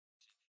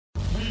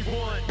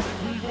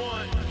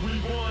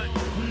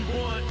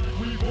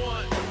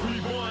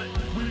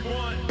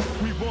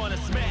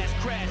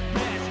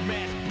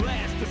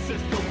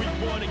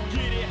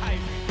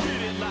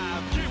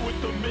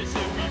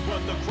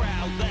got the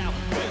crowd loud.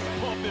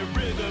 Fist pumping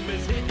rhythm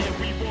is hitting.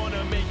 We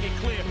wanna make it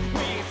clear. We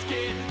ain't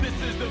scared.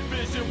 This is the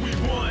vision we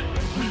want.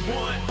 We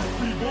want.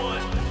 We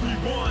want. We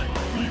want.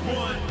 We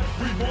want.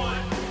 We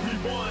want.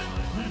 We want.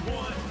 We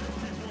want.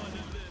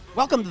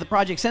 Welcome to the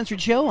Project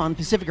Censored show on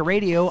Pacifica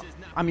Radio.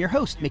 I'm your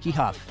host, Mickey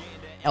Huff.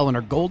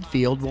 Eleanor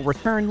Goldfield will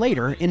return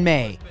later in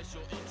May.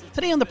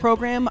 Today on the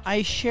program,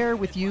 I share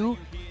with you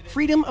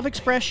Freedom of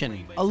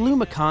Expression, a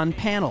Lumicon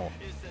panel.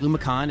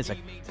 Lumicon is a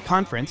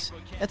conference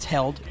that's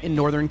held in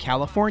Northern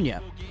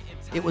California.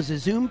 It was a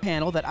Zoom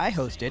panel that I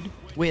hosted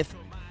with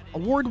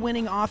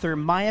award-winning author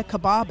Maya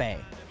Kababe.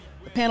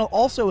 The panel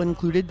also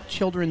included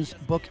children's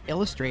book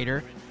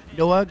illustrator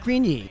Noah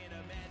Grigny.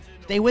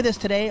 Stay with us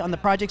today on the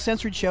Project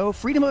Censored show,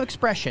 Freedom of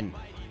Expression.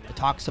 It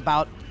talks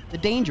about the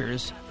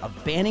dangers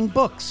of banning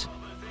books.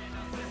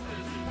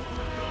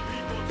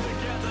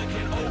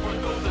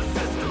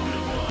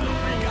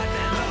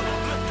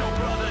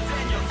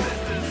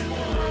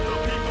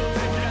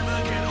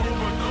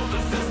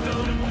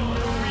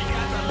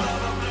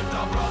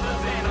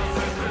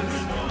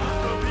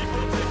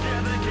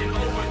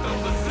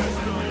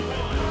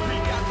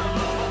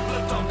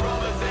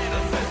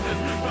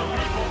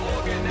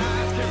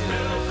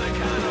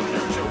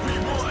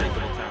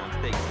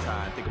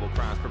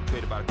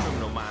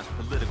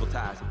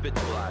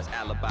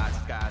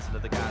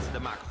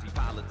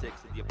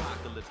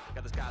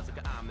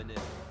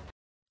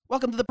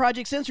 Welcome to the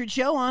Project Censored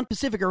show on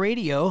Pacifica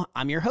Radio.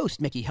 I'm your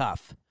host, Mickey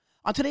Huff.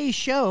 On today's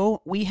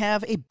show, we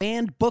have a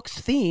banned books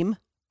theme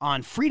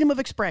on freedom of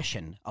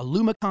expression, a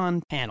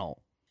Lumicon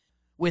panel.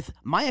 With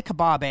Maya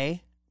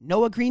Kababe,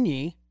 Noah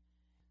Grigny.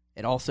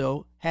 It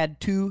also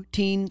had two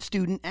teen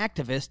student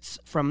activists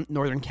from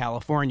Northern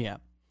California.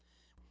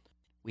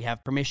 We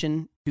have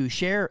permission to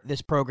share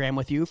this program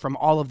with you from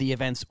all of the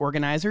event's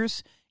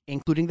organizers,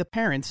 including the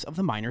parents of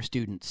the minor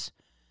students.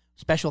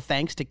 Special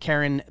thanks to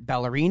Karen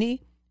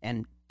Ballerini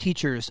and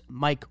teachers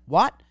Mike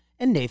Watt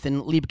and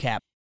Nathan Liebkap.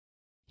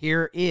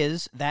 Here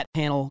is that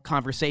panel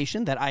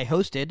conversation that I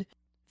hosted,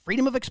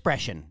 Freedom of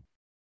Expression.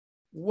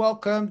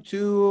 Welcome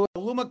to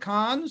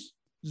Lumicon's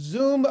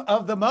Zoom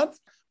of the Month.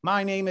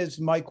 My name is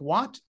Mike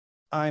Watt.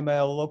 I'm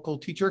a local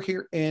teacher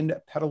here in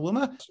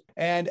Petaluma,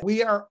 and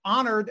we are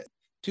honored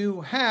to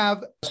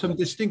have some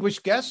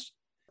distinguished guests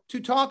to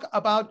talk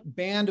about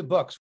banned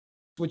books,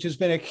 which has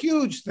been a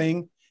huge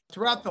thing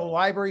throughout the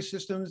library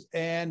systems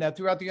and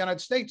throughout the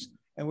United States.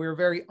 And we're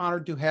very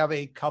honored to have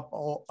a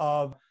couple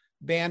of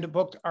banned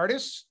book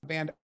artists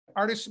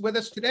with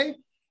us today.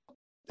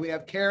 We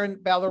have Karen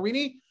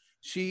Ballerini.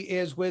 She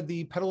is with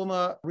the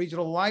Petaluma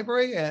Regional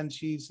Library, and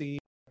she's the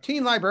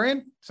teen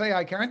librarian. Say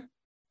hi, Karen.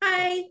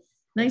 Hi,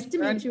 nice to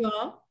meet you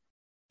all.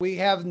 We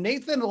have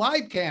Nathan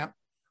Liebkap.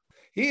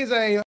 He is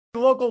a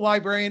local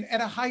librarian at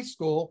a high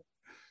school.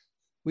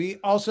 We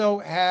also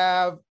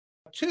have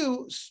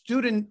two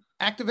student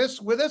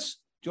activists with us.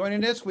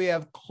 Joining us, we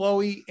have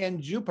Chloe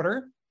and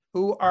Jupiter,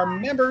 who are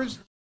members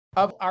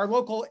of our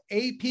local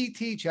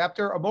APT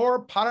chapter, Amor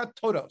para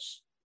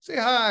Todos. Say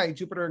hi,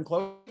 Jupiter and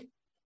Chloe.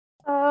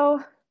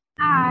 Oh,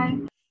 hi.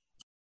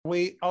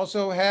 We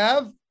also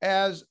have,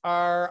 as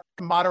our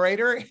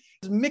moderator,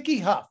 Mickey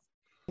Huff.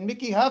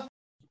 Mickey Huff,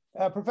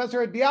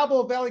 professor at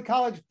Diablo Valley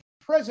College,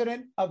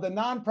 president of the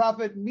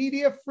nonprofit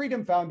Media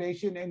Freedom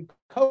Foundation and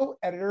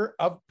co-editor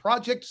of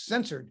Project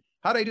Censored.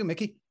 How'd I do,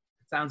 Mickey?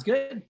 Sounds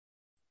good.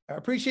 I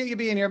appreciate you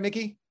being here,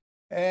 Mickey.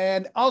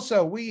 And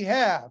also we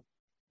have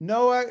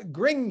Noah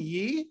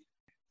Grigny.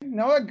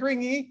 Noah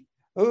Grigny,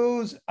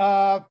 who's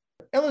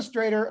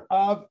illustrator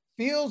of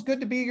Feels Good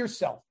to Be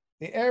Yourself,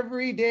 the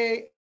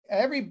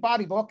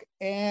everybody book,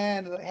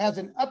 and has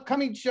an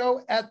upcoming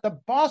show at the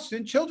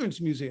Boston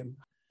Children's Museum.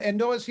 And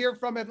Noah's here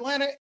from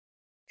Atlanta,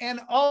 and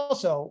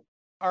also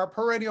our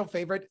perennial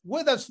favorite,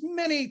 with us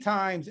many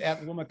times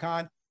at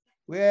Lumicon,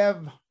 we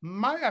have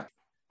Maya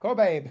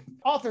Kababe,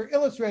 author,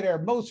 illustrator,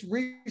 most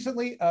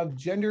recently of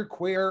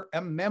Genderqueer,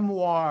 a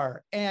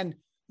memoir, and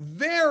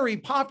very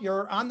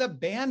popular on the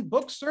banned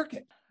book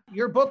circuit.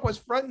 Your book was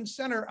front and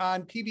center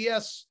on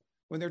PBS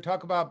when they're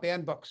talking about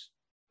banned books,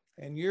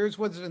 and yours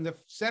was in the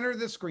center of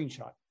the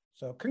screenshot.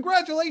 So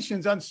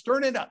congratulations on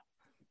stirring it up.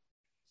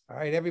 All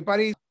right,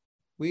 everybody,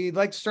 we'd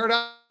like to start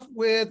off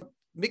with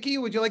Mickey.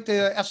 Would you like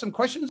to ask some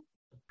questions?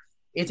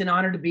 It's an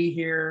honor to be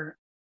here.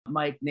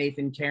 Mike,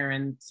 Nathan,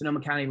 Karen, Sonoma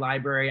County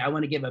Library. I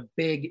want to give a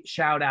big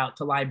shout out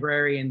to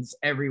librarians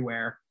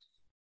everywhere.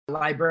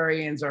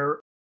 Librarians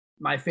are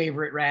my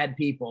favorite rad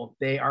people.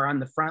 They are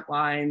on the front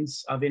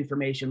lines of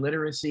information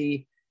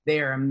literacy. They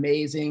are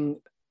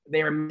amazing.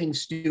 They are amazing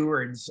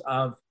stewards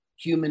of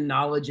human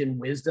knowledge and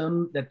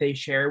wisdom that they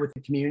share with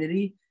the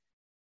community.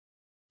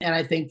 And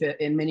I think that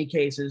in many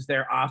cases,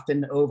 they're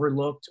often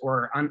overlooked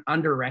or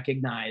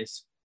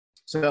under-recognized.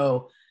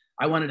 So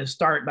I wanted to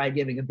start by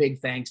giving a big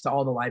thanks to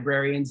all the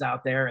librarians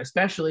out there,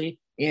 especially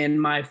in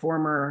my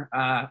former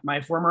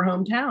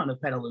hometown of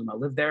Petaluma.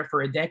 Lived there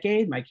for a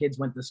decade. My kids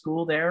went to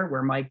school there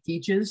where Mike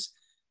teaches.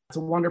 It's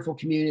a wonderful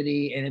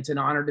community, and it's an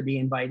honor to be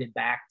invited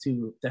back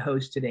to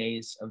host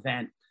today's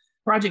event.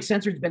 Project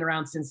Censored has been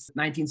around since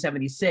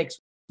 1976.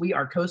 We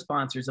are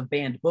co-sponsors of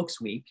Banned Books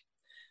Week,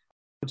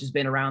 which has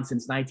been around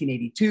since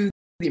 1982.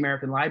 The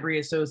American Library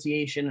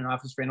Association and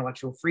Office for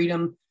Intellectual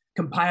Freedom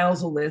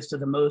compiles a list of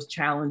the most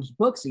challenged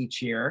books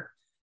each year.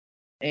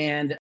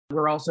 And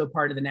we're also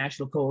part of the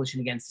National Coalition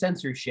Against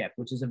Censorship,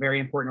 which is a very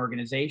important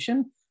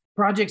organization.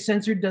 Project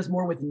Censored does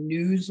more with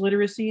news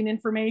literacy and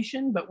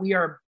information, but we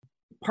are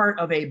part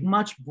of a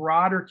much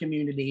broader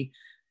community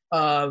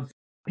of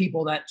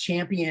people that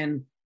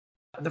champion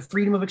the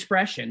freedom of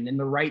expression and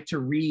the right to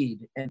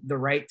read and the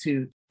right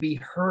to be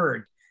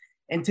heard.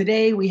 And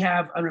today we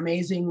have an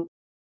amazing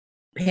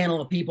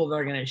panel of people that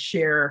are going to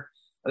share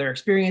their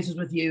experiences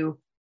with you.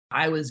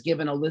 I was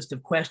given a list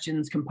of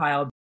questions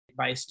compiled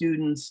by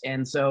students.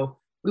 And so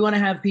we want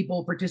to have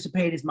people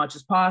participate as much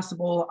as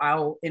possible.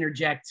 I'll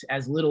interject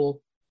as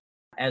little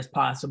as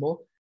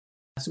possible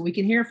so we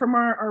can hear from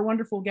our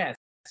wonderful guests.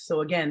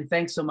 So again,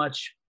 thanks so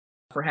much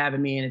for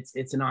having me. And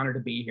it's an honor to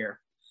be here.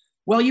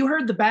 Well, you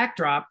heard the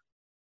backdrop.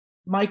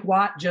 Mike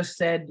Watt just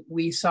said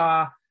we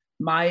saw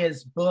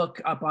Maya's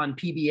book up on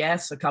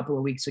PBS a couple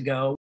of weeks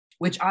ago,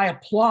 which I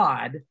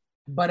applaud,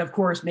 but of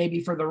course, maybe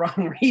for the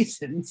wrong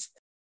reasons.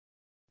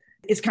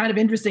 It's kind of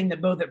interesting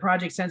that both at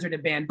Project Censored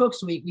and Banned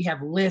Books Week, we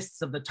have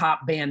lists of the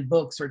top banned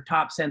books or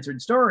top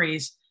censored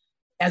stories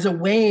as a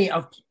way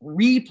of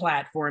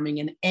re-platforming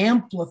and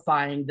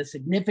amplifying the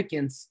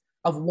significance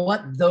of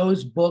what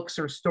those books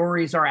or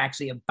stories are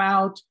actually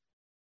about,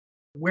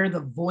 where the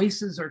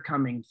voices are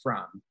coming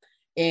from.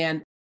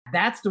 And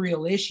that's the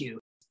real issue.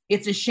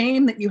 It's a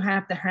shame that you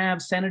have to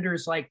have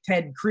senators like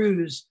Ted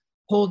Cruz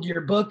hold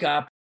your book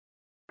up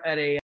at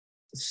a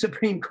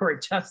Supreme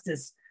Court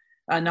justice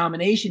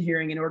nomination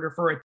hearing in order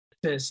for it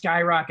to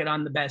skyrocket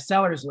on the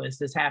bestsellers list.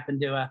 This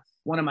happened to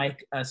one of my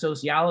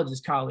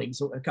sociologist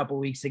colleagues a couple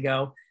of weeks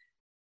ago.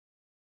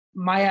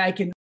 Maya, I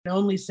can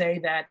only say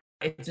that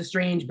it's a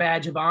strange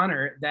badge of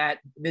honor that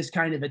this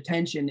kind of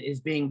attention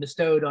is being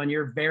bestowed on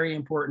your very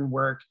important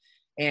work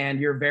and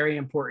your very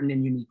important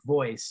and unique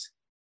voice.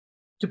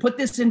 To put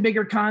this in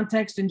bigger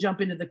context and jump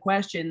into the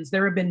questions,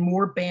 there have been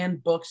more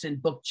banned books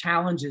and book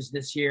challenges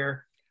this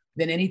year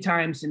than any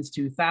time since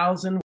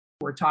 2000.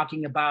 We're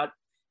talking about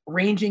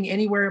ranging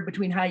anywhere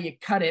between how you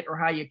cut it or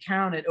how you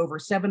count it, over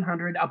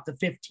 700 up to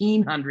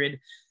 1,500,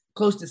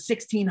 close to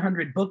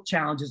 1,600 book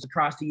challenges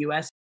across the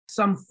US,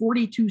 some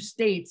 42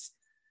 states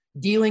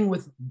dealing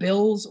with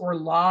bills or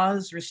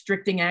laws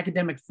restricting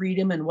academic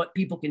freedom and what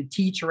people can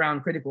teach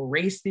around critical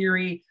race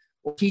theory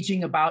or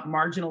teaching about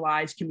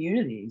marginalized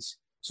communities.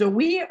 So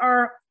we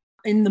are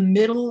in the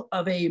middle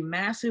of a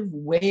massive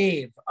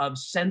wave of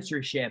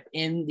censorship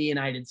in the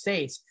United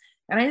States.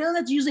 And I know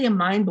that's usually a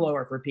mind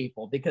blower for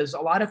people because a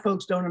lot of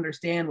folks don't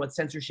understand what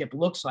censorship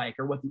looks like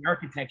or what the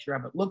architecture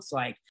of it looks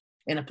like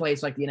in a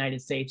place like the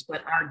United States.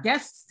 But our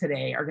guests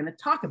today are going to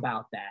talk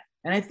about that.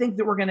 And I think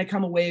that we're going to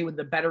come away with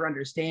a better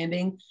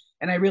understanding.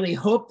 And I really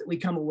hope that we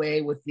come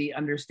away with the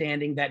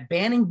understanding that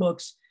banning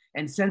books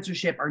and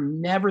censorship are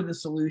never the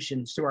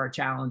solutions to our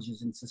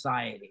challenges in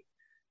society.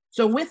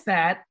 So with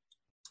that,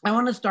 I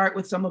want to start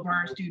with some of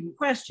our student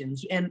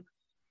questions, and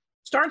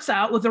starts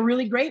out with a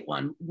really great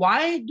one.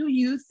 Why do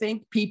you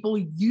think people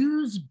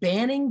use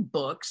banning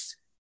books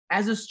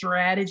as a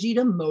strategy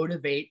to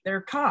motivate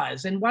their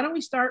cause? And why don't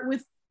we start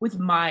with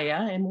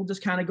Maya, and we'll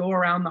just kind of go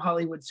around the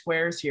Hollywood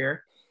squares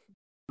here.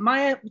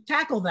 Maya,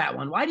 tackle that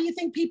one. Why do you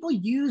think people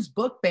use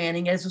book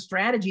banning as a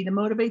strategy to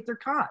motivate their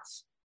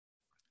cause?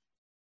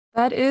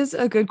 That is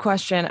a good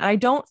question. I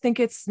don't think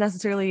it's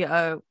necessarily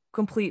a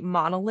complete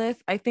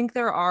monolith. I think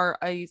there are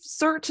a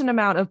certain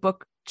amount of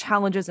book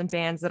challenges and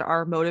bans that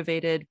are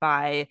motivated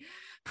by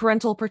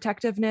parental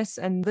protectiveness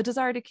and the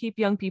desire to keep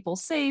young people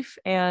safe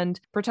and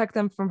protect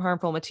them from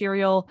harmful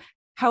material.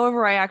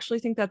 However, I actually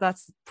think that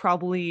that's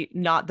probably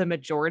not the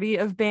majority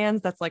of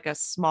bans. That's like a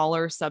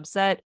smaller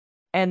subset,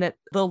 and that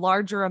the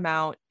larger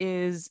amount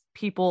is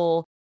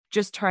people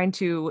just trying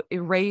to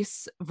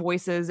erase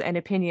voices and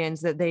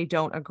opinions that they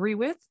don't agree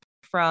with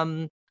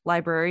from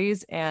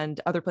libraries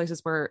and other places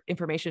where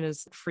information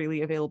is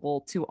freely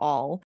available to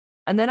all.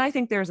 And then I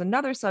think there's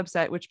another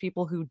subset, which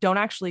people who don't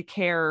actually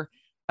care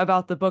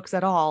about the books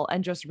at all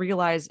and just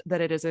realize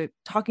that it is a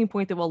talking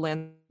point that will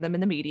land them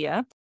in the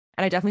media.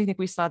 And I definitely think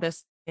we saw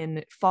this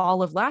in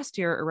fall of last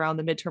year around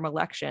the midterm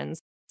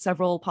elections.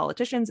 Several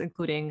politicians,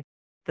 including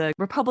the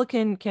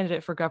Republican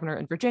candidate for governor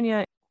in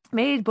Virginia,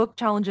 made book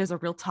challenges a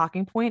real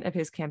talking point of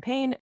his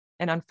campaign.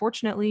 And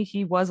unfortunately,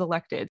 he was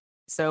elected.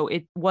 So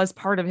it was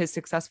part of his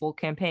successful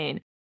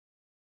campaign.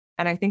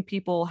 And I think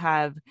people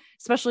have,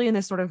 especially in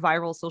this sort of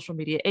viral social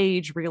media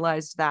age,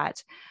 realized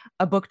that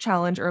a book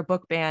challenge or a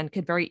book ban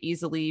could very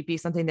easily be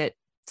something that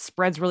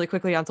spreads really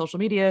quickly on social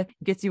media,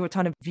 gets you a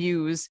ton of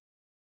views,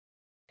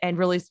 and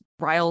really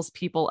riles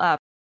people up.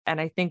 And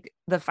I think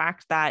the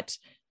fact that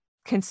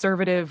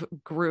conservative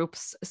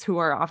groups who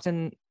are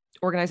often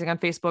organizing on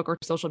Facebook or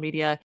social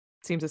media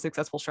seems a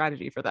successful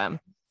strategy for them.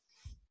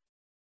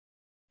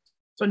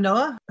 So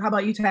Noah, how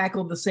about you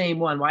tackle the same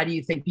one? Why do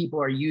you think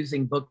people are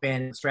using book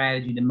banning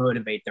strategy to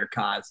motivate their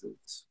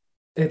causes?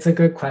 It's a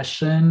good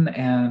question.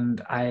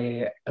 And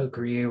I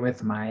agree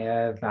with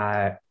Maya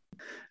that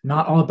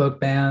Not all book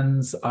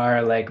bans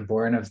are like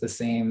born of the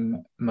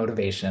same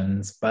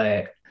motivations,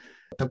 but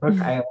the book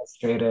I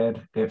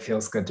illustrated, It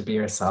Feels Good to Be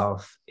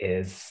Yourself,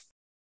 is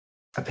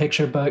a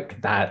picture book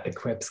that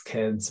equips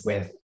kids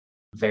with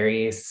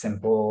very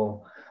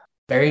simple,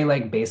 very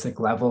like basic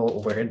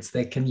level words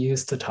they can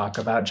use to talk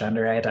about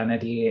gender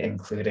identity,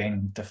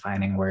 including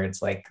defining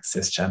words like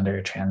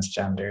cisgender,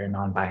 transgender,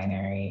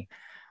 non-binary.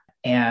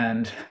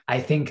 And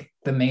I think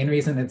the main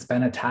reason it's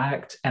been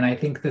attacked, and I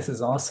think this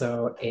is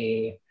also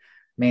a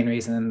main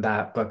reason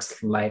that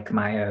books like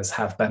Maya's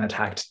have been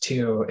attacked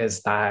too,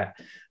 is that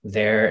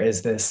there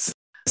is this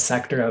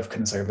sector of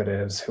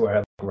conservatives who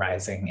are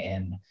rising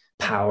in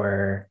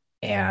power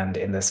and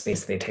in the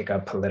space they take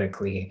up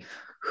politically,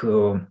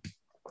 who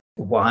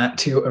want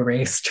to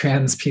erase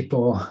trans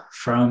people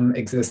from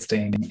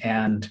existing.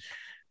 And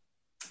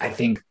I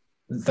think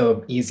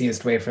the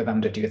easiest way for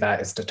them to do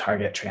that is to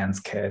target trans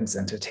kids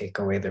and to take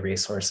away the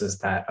resources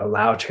that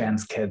allow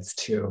trans kids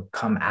to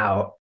come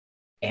out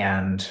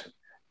and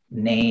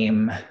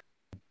name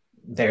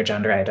their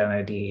gender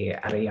identity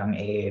at a young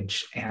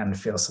age and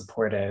feel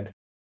supported.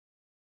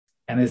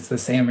 And it's the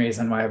same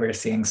reason why we're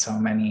seeing so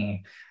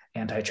many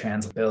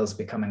anti-trans bills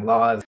becoming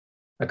laws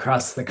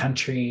across the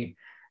country.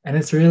 And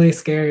it's really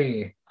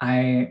scary.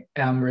 I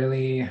am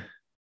really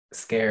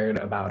scared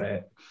about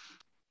it.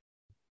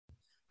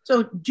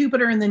 So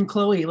Jupiter and then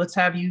Chloe, let's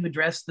have you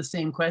address the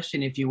same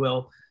question, if you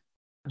will.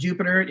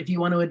 Jupiter, if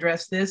you want to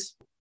address this,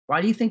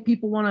 why do you think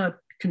people want to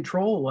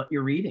control what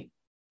you're reading?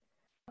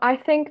 I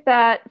think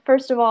that,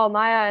 first of all,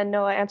 Maya and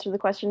Noah answered the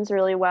questions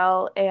really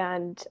well,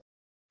 and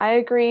I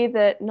agree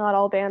that not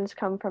all bans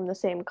come from the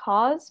same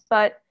cause,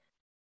 but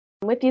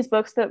with these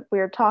books that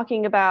we're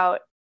talking about,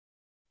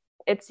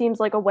 it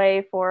seems like a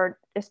way for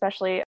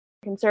especially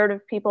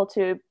conservative people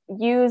to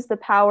use the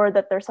power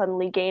that they're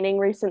suddenly gaining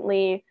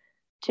recently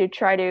to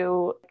try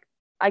to,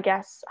 I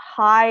guess,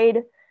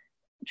 hide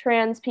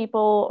trans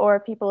people or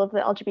people of the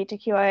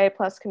LGBTQIA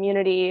plus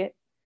community.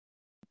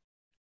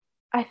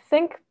 I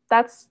think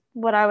that's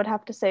what I would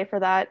have to say for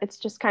that. It's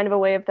just kind of a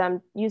way of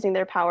them using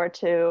their power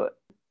to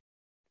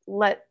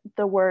let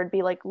the word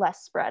be like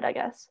less spread, I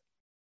guess.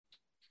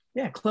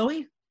 Yeah,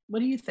 Chloe, what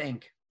do you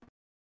think?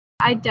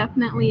 I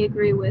definitely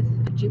agree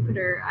with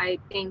Jupiter. I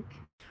think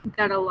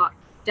that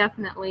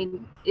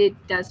definitely it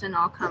doesn't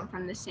all come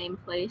from the same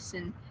place,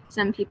 and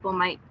some people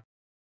might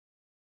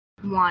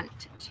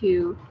want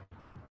to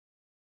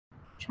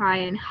try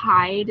and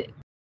hide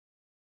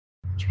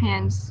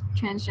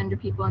transgender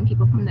people and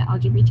people from the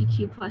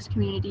LGBTQ plus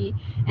community,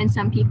 and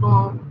some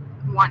people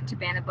want to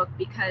ban a book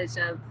because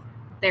of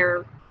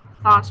their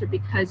thoughts or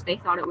because they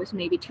thought it was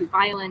maybe too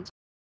violent.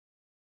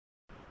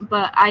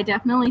 But I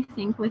definitely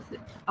think with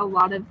a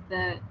lot of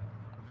the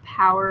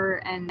power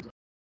and,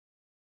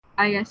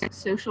 I guess,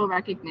 social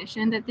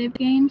recognition that they've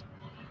gained,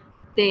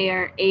 they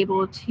are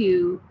able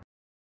to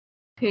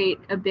create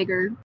a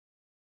bigger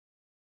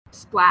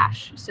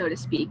splash, so to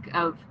speak,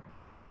 of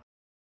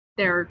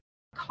their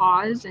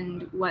cause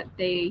and what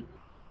they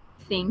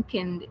think,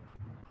 and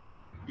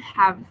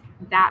have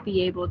that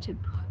be able to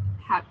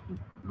have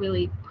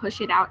really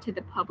push it out to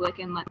the public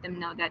and let them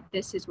know that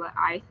this is what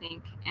I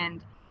think,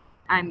 and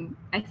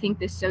I think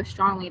this so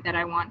strongly that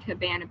I want to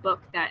ban a book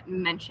that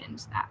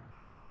mentions that.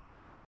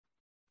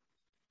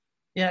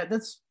 Yeah,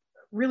 that's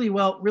really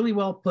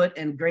well put,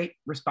 and great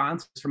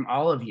responses from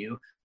all of you.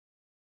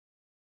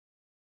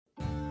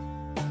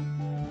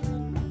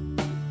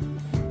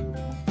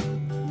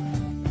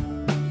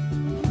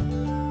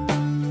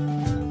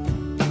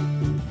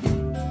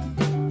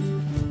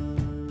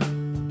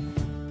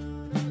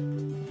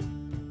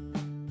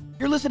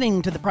 You're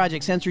listening to the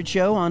Project Censored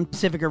show on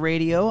Pacifica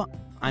Radio.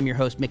 I'm your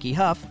host, Mickey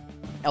Huff.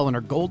 Eleanor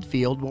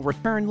Goldfield will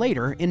return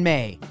later in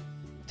May.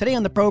 Today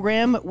on the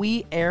program,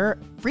 we air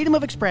Freedom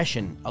of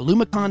Expression, a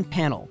Lumicon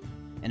panel,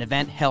 an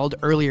event held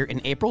earlier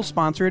in April,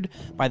 sponsored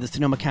by the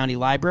Sonoma County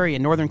Library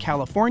in Northern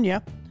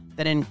California,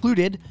 that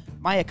included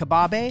Maya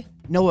Kababe,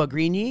 Noah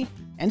Greenye,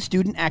 and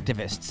student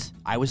activists.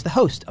 I was the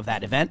host of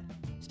that event.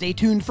 Stay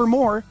tuned for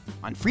more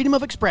on Freedom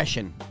of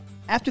Expression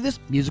after this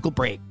musical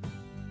break.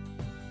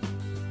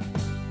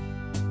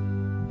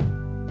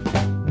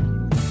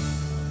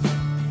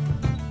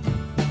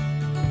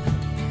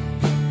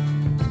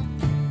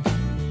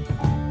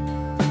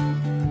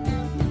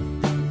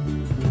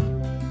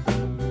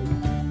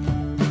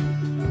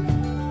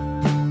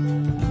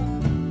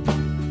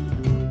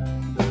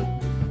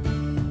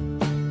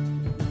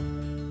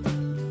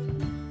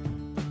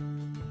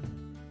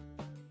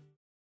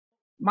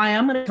 Maya,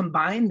 I'm going to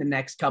combine the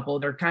next couple.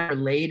 They're kind of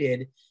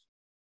related.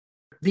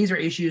 These are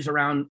issues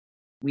around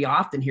we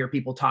often hear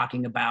people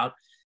talking about.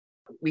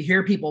 We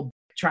hear people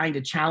trying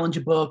to challenge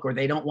a book, or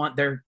they don't want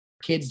their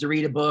kids to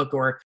read a book,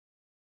 or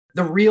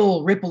the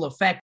real ripple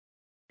effect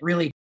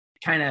really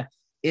kind of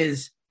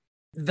is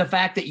the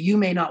fact that you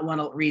may not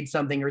want to read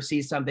something or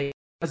see something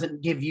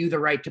doesn't give you the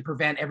right to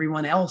prevent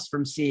everyone else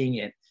from seeing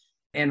it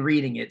and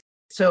reading it.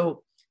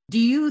 So do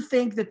you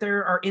think that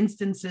there are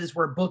instances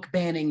where book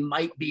banning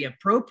might be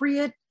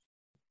appropriate?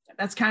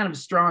 that's kind of a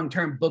strong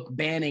term, book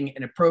banning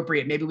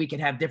inappropriate. Maybe we could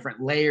have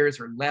different layers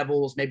or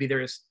levels. Maybe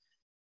there's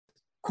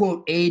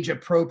quote age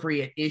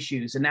appropriate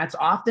issues, and that's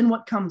often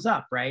what comes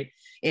up, right?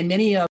 In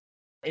many of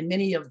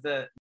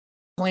the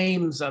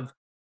claims of,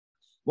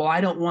 well,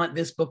 I don't want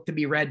this book to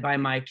be read by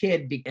my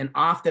kid, and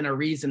often a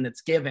reason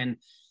that's given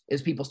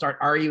is people start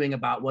arguing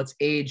about what's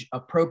age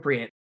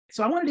appropriate.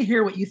 So I wanted to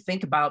hear what you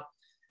think about,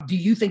 do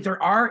you think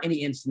there are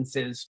any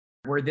instances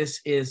where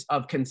this is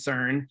of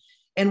concern?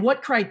 And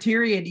what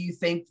criteria do you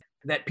think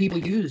that people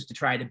use to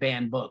try to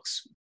ban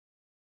books,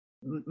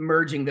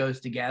 merging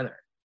those together?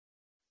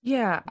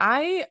 Yeah,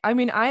 I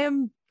mean, I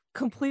am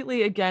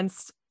completely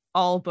against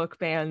all book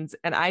bans,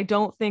 and I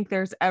don't think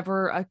there's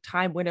ever a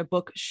time when a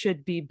book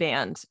should be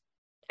banned,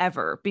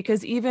 ever,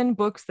 because even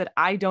books that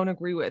I don't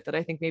agree with, that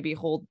I think maybe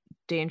hold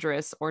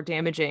dangerous or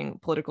damaging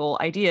political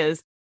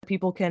ideas,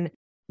 people can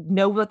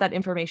know what that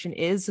information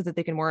is so that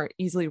they can more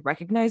easily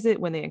recognize it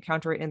when they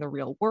encounter it in the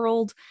real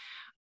world.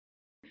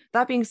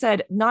 That being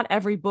said, not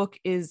every book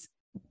is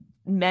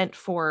meant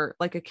for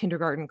like a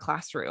kindergarten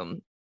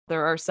classroom.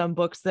 There are some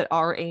books that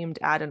are aimed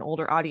at an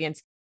older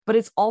audience, but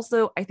it's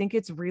also, I think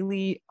it's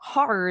really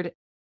hard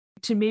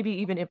to, maybe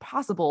even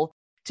impossible,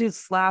 to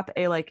slap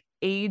a like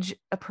age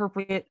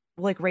appropriate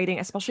like rating,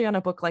 especially on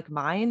a book like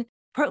mine,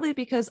 partly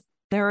because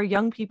there are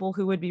young people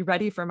who would be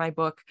ready for my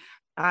book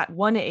at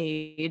one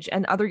age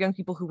and other young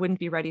people who wouldn't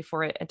be ready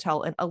for it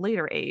until a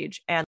later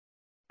age. And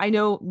I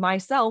know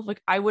myself,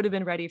 like I would have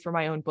been ready for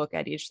my own book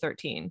at age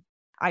 13,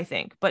 I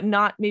think, but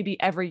not maybe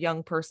every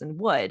young person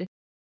would.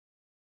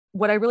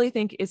 What I really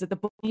think is that the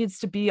book needs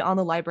to be on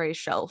the library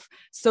shelf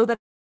so that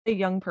a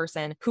young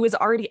person who is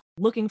already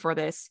looking for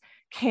this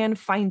can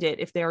find it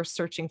if they are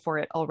searching for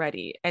it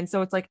already. And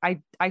so it's like,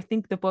 I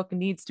think the book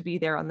needs to be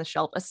there on the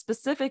shelf,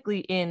 specifically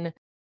in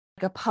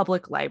like a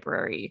public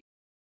library.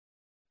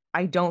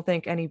 I don't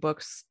think any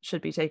books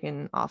should be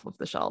taken off of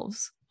the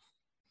shelves.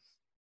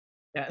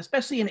 Yeah,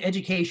 especially in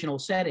educational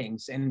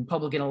settings and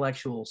public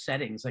intellectual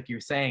settings, like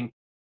you're saying.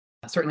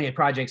 Certainly at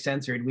Project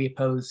Censored, we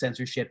oppose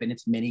censorship in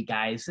its many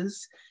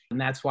guises.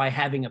 And that's why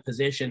having a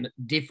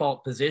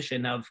default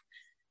position of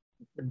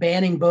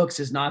banning books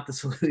is not the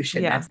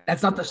solution. Yes.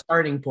 That's not the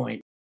starting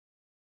point.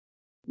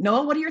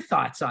 Noah, what are your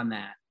thoughts on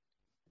that?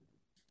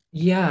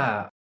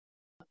 Yeah,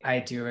 I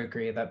do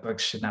agree that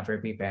books should never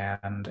be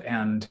banned.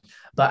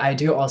 But I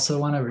do also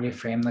want to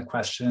reframe the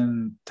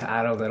question to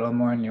add a little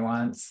more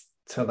nuance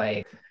to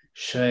like,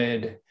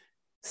 should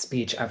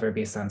speech ever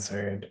be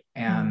censored?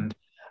 And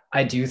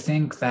I do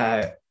think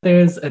that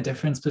there's a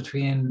difference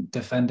between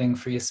defending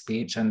free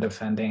speech and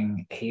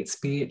defending hate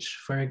speech,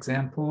 for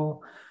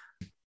example.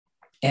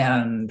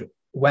 And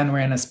when we're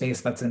in a space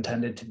that's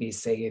intended to be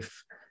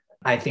safe,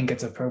 I think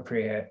it's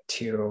appropriate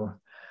to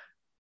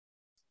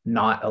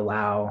not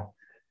allow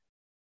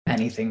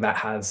anything that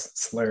has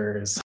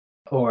slurs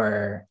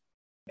or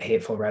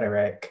hateful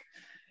rhetoric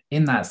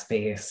in that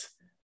space.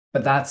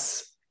 But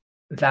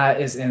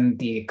that is in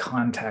the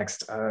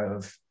context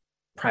of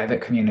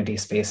private community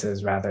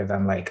spaces rather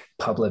than like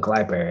public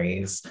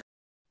libraries.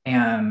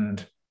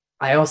 And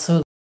I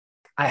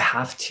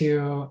have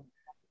to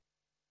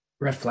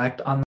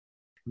reflect on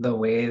the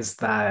ways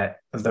that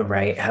the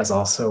right has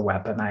also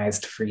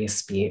weaponized free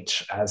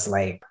speech as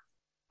like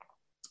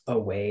a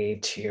way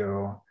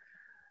to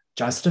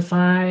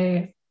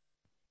justify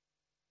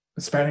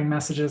spreading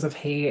messages of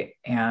hate.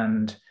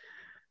 And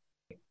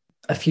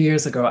a few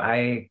years ago,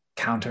 I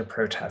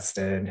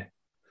counter-protested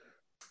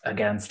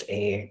against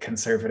a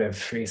conservative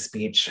free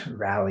speech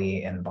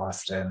rally in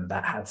Boston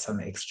that had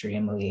some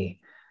extremely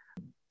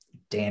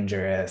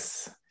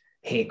dangerous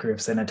hate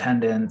groups in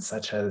attendance,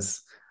 such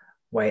as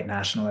white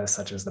nationalists,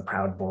 such as the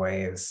Proud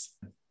Boys,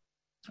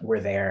 were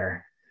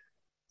there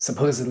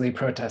supposedly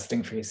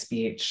protesting free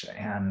speech.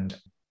 And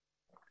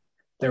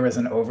there was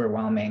an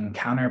overwhelming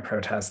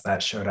counter-protest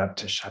that showed up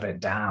to shut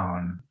it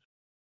down.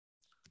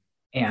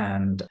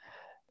 And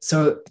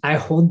so I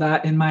hold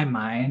that in my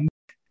mind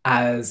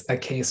as a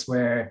case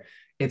where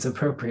it's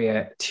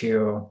appropriate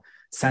to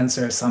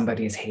censor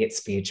somebody's hate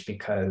speech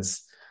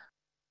because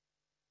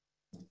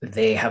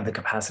they have the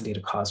capacity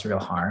to cause real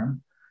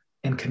harm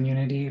in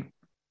community.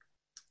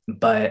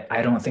 But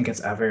I don't think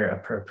it's ever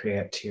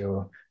appropriate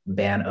to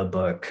ban a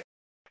book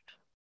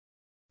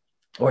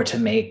or to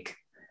make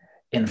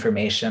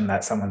information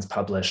that someone's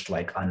published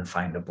like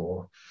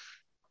unfindable.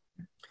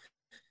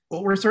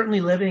 Well, we're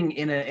certainly living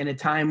in a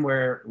time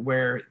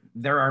where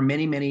there are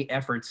many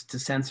efforts to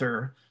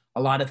censor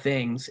a lot of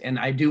things. And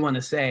I do want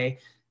to say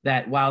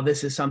that while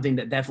this is something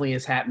that definitely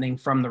is happening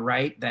from the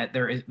right, that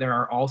there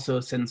are also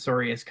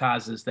censorious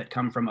causes that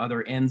come from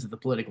other ends of the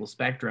political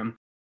spectrum.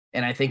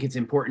 And I think it's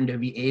important to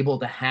be able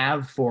to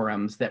have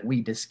forums that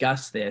we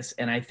discuss this.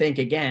 And I think,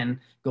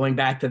 again, going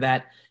back to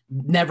that,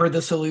 never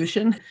the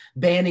solution,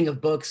 banning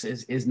of books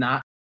is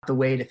not the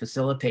way to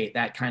facilitate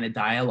that kind of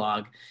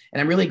dialogue.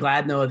 And I'm really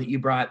glad, Noah, that you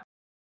brought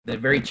the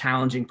very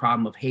challenging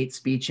problem of hate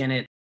speech in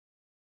it,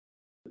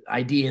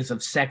 ideas of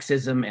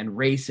sexism and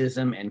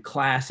racism and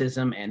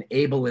classism and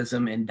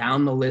ableism, and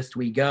down the list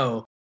we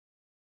go.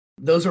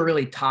 those are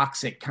really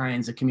toxic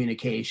kinds of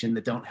communication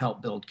that don't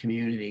help build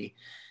community.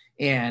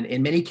 And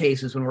in many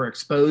cases, when we're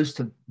exposed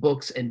to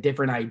books and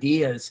different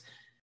ideas,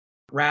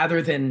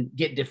 rather than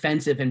get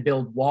defensive and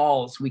build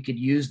walls, we could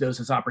use those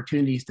as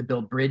opportunities to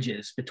build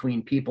bridges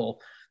between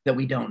people that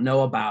we don't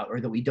know about or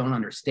that we don't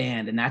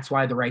understand. And that's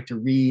why the right to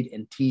read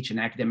and teach and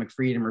academic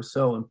freedom are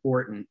so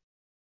important.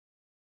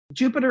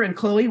 Jupiter and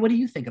Chloe, what do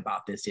you think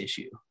about this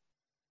issue?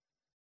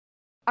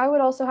 I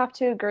would also have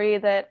to agree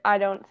that I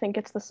don't think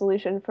it's the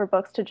solution for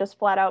books to just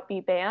flat out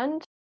be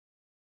banned.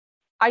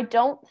 I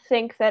don't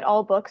think that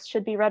all books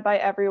should be read by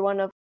everyone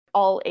of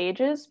all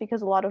ages,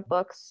 because a lot of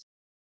books,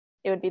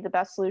 it would be the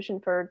best solution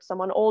for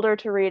someone older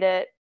to read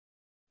it.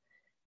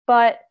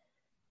 But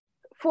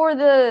for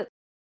the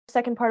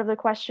second part of the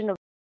question of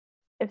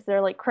if there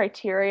are like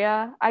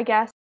criteria, I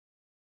guess,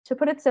 to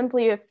put it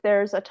simply, if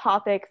there's a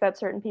topic that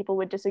certain people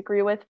would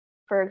disagree with,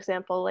 for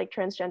example, like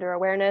transgender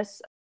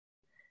awareness,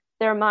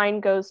 their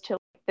mind goes to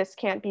this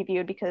can't be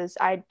viewed because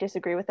I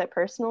disagree with it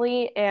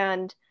personally.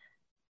 And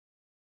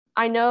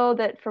I know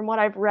that from what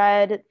I've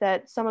read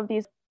that some of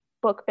these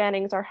book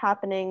bannings are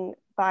happening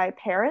by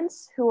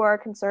parents who are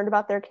concerned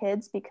about their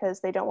kids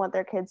because they don't want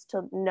their kids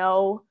to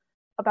know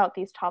about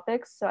these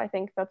topics. So I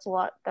think that's a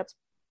lot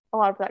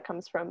of that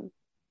comes from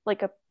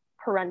like a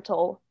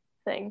parental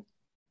thing.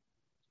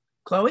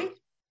 Chloe?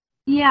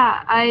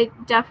 Yeah, I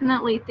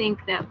definitely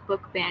think that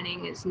book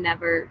banning is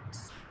never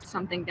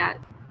something that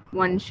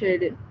one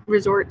should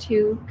resort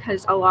to,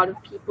 because a lot of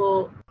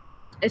people,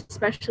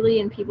 especially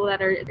in people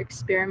that are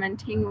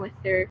experimenting with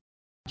their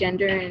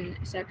gender and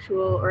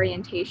sexual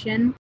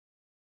orientation,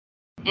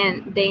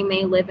 and they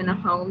may live in a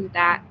home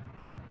that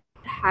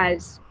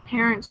has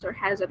parents or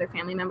has other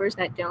family members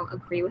that don't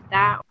agree with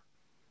that.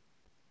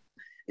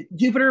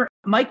 Jupiter,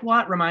 Mike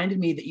Watt reminded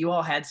me that you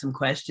all had some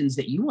questions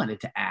that you wanted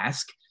to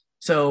ask.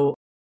 So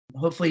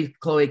hopefully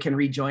Chloe can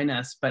rejoin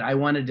us, but I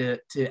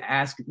wanted to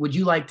ask, would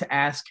you like to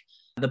ask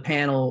the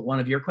panel one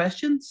of your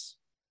questions?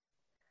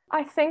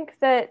 I think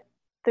that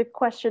the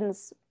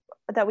questions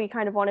that we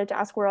kind of wanted to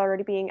ask were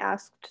already being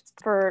asked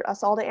for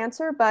us all to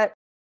answer, but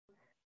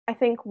I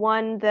think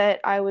one that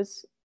I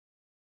was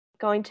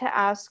going to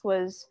ask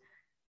was,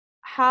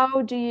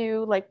 how do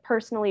you like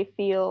personally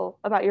feel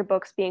about your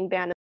books being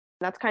banned?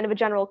 That's kind of a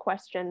general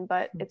question,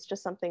 but it's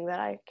just something that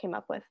I came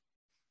up with.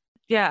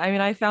 Yeah, I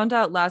mean, I found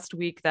out last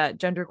week that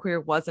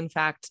Genderqueer was, in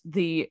fact,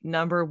 the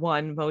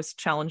 #1 most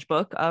challenged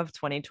book of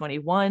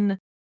 2021.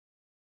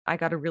 I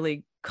got a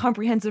really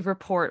comprehensive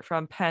report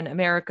from PEN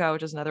America,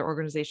 which is another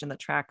organization that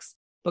tracks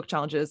book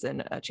challenges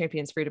and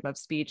champions freedom of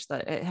speech,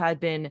 that it had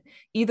been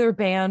either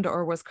banned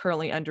or was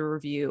currently under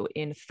review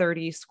in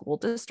 30 school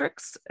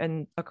districts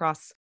and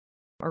across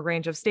a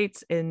range of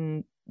states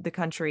in the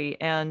country.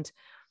 And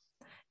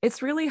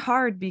it's really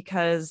hard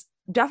because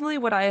definitely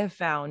what I have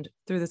found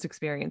through this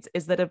experience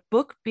is that a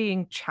book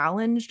being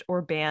challenged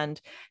or banned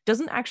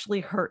doesn't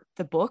actually hurt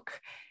the book.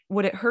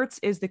 What it hurts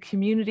is the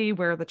community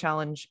where the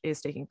challenge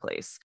is taking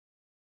place.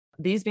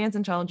 These bans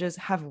and challenges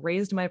have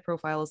raised my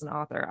profile as an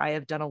author. I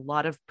have done a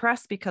lot of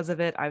press because of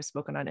it. I've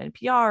spoken on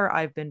NPR.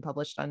 I've been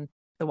published on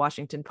the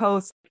Washington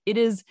Post. It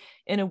is,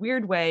 in a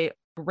weird way,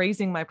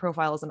 raising my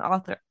profile as an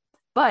author,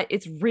 but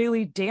it's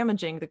really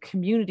damaging the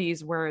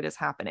communities where it is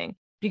happening.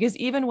 Because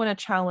even when a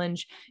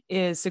challenge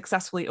is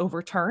successfully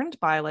overturned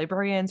by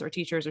librarians or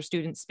teachers or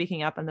students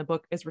speaking up and the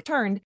book is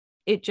returned,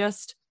 it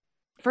just,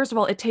 first of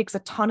all, it takes a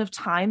ton of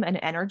time and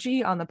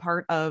energy on the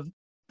part of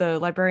the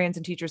librarians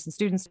and teachers and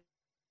students.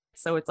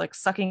 So it's like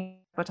sucking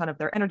a ton of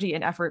their energy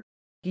and effort.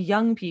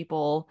 Young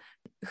people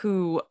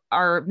who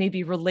are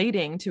maybe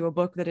relating to a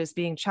book that is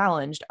being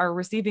challenged are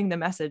receiving the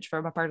message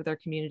from a part of their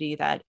community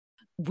that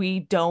we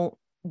don't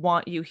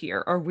want you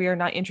here, or we're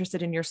not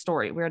interested in your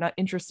story. We're not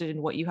interested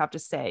in what you have to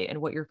say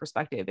and what your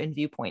perspective and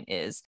viewpoint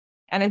is.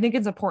 And I think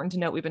it's important to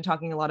note, we've been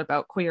talking a lot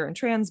about queer and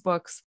trans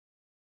books,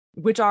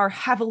 which are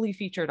heavily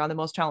featured on the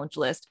most challenged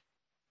list.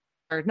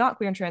 Or not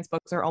queer and trans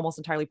books are almost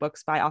entirely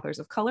books by authors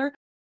of color,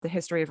 the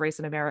history of race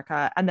in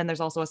America. And then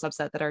there's also a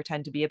subset that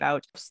tend to be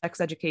about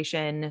sex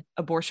education,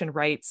 abortion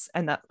rights,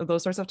 and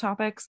those sorts of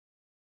topics.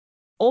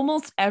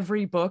 Almost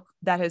every book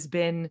that has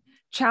been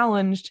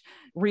challenged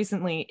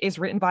recently is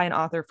written by an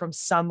author from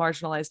some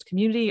marginalized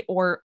community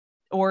or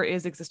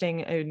is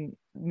existing in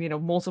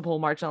multiple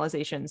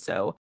marginalizations,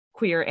 so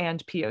queer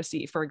and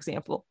POC, for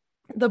example.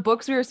 The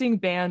books we are seeing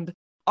banned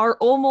are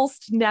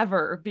almost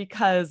never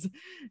because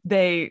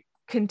they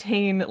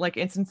contain like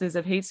instances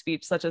of hate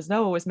speech, such as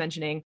Noah was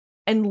mentioning,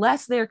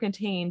 unless they're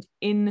contained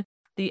in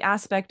the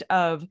aspect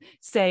of,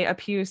 say, a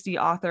POC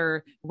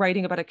author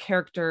writing about a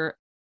character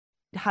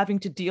having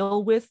to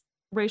deal with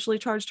racially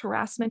charged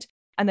harassment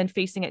and then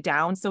facing it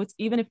down. So it's,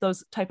 even if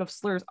those type of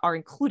slurs are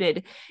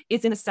included,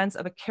 it's in a sense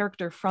of a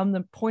character from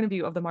the point of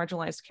view of the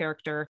marginalized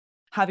character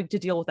having to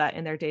deal with that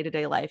in their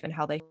day-to-day life and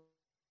how they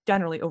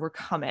generally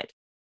overcome it.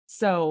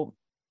 So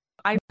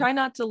I try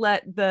not to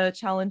let the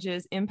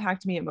challenges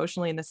impact me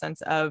emotionally in the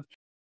sense of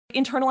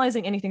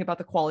internalizing anything about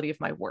the quality of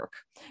my work,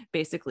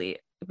 basically.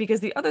 Because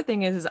the other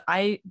thing is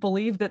I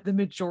believe that the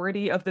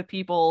majority of the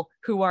people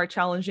who are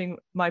challenging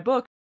my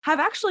book have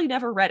actually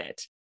never read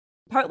it,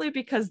 partly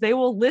because they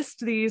will list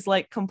these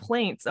like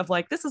complaints of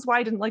like, this is why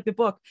I didn't like the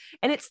book.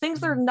 And it's things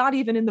that are not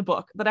even in the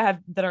book that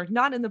are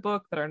not in the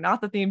book, that are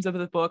not the themes of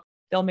the book.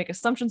 They'll make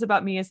assumptions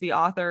about me as the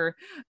author.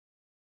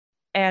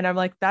 And I'm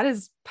like, that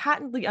is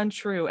patently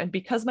untrue. And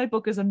because my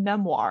book is a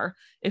memoir,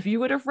 if you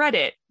would have read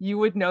it, you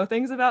would know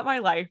things about my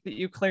life that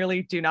you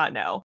clearly do not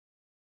know.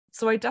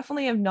 So I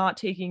definitely am not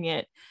taking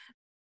it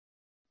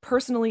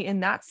personally in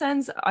that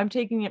sense. I'm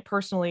taking it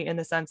personally in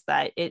the sense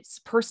that it's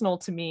personal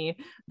to me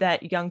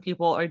that young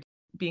people are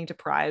being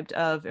deprived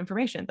of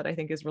information that I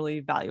think is really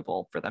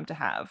valuable for them to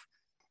have.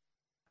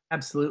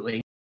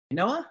 Absolutely.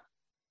 Noah?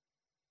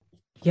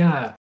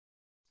 Yeah.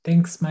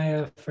 Thanks,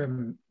 Maya,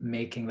 for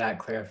making that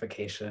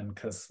clarification.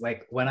 Because,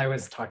 like, when I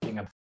was talking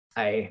about,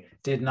 I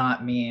did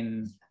not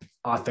mean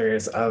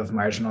authors of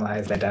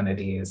marginalized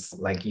identities,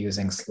 like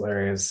using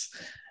slurs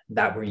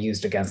that were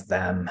used against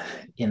them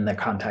in the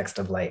context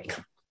of like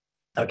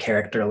a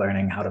character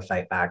learning how to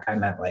fight back. I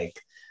meant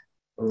like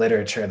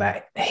literature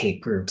that hate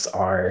groups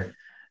are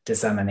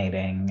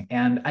disseminating.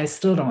 And I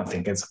still don't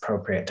think it's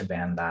appropriate to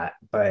ban that.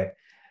 But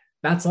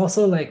that's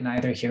also like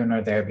neither here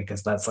nor there,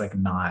 because that's like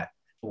not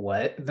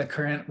what the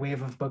current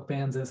wave of book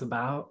bans is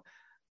about.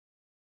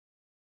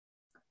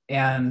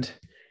 And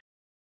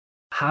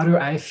how do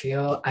I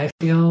feel? I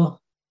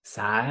feel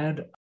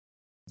sad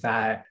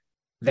that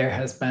there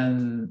has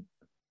been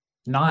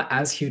not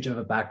as huge of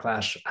a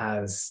backlash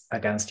as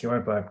against your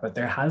book, but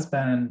there has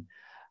been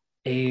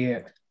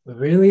a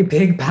really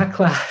big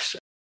backlash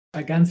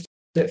against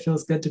It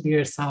Feels Good to Be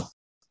Yourself.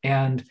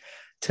 And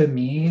to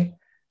me,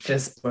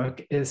 this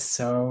book is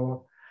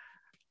so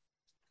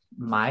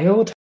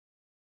mild.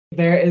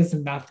 There is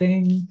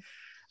nothing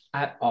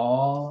at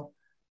all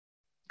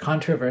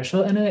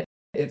controversial in it.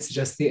 It's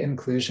just the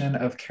inclusion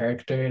of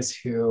characters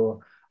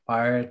who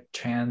are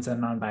trans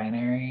and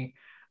non-binary.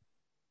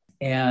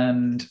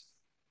 And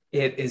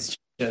it is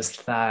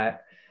just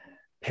that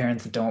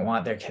parents don't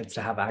want their kids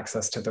to have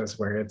access to those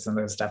words and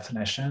those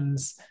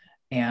definitions.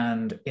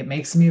 And it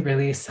makes me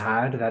really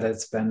sad that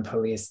it's been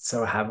policed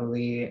so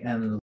heavily.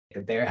 And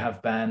there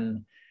have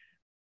been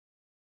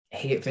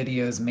hate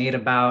videos made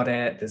about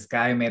it. This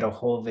guy made a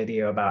whole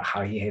video about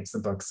how he hates the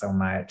book so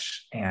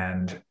much.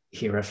 And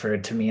he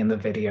referred to me in the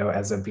video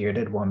as a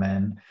bearded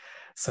woman.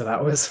 So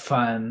that was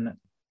fun.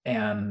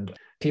 And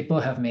people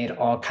have made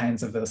all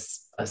kinds of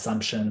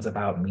assumptions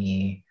about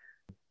me,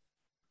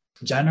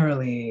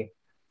 generally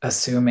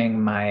assuming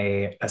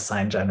my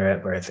assigned gender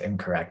at birth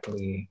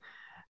incorrectly.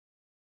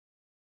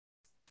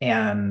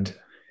 And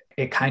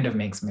it kind of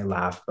makes me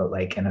laugh, but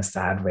like in a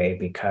sad way,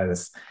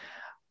 because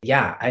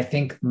yeah, I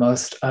think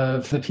most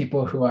of the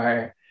people who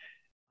are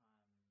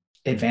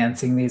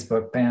advancing these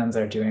book bans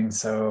are doing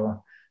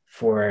so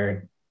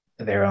for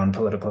their own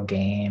political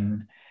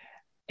gain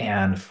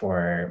and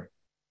for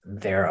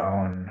their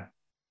own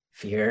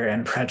fear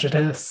and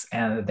prejudice.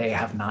 And they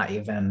have not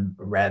even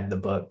read the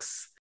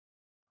books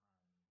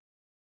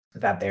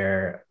that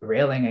they're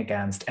railing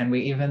against. And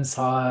we even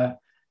saw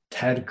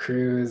Ted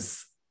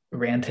Cruz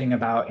ranting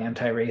about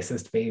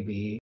Anti-Racist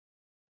Baby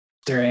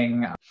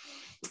during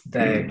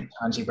the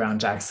Ketanji Brown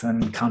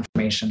Jackson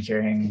confirmation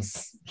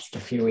hearings just a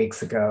few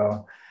weeks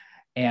ago.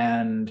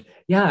 And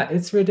yeah,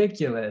 it's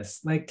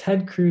ridiculous. Like,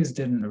 Ted Cruz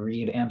didn't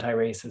read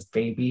Anti-Racist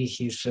Baby.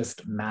 He's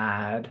just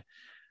mad.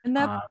 And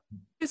that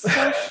is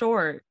so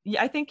short.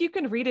 Yeah, I think you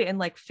can read it in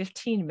like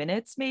 15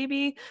 minutes,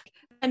 maybe.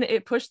 And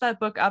it pushed that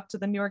book up to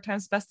the New York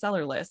Times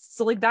bestseller list.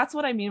 So like, that's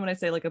what I mean when I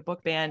say like a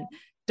book ban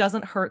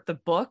doesn't hurt the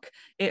book,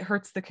 it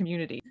hurts the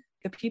community.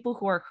 The people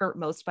who are hurt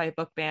most by a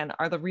book ban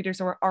are the readers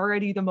who are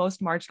already the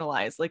most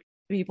marginalized, like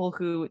people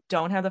who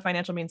don't have the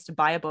financial means to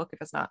buy a book if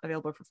it's not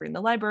available for free in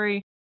the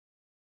library,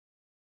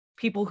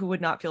 people who would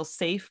not feel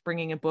safe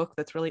bringing a book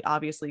that's really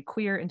obviously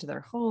queer into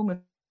their home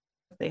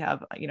if they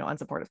have,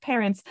 unsupportive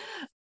parents.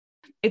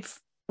 It's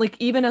like,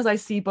 even as I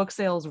see book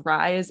sales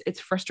rise, it's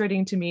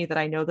frustrating to me that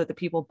I know that the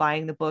people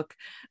buying the book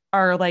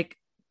are like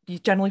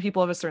generally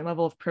people of a certain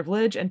level of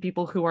privilege, and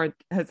people who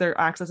has their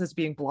access is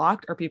being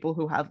blocked are people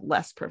who have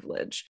less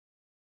privilege.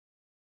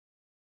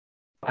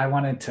 I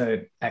wanted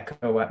to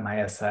echo what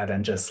Maya said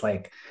and just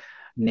like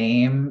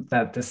name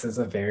that this is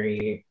a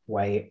very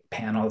white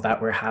panel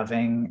that we're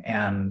having,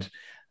 and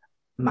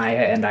Maya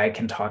and I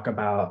can talk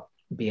about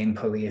being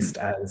policed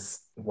as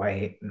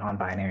white,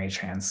 non-binary,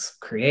 trans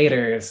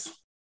creators,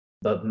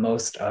 but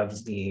most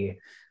of the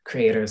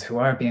creators who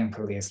are being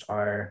policed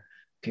are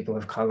people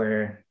of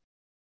color,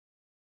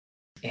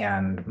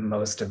 and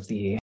most of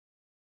the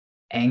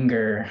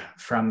anger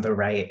from the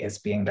right is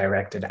being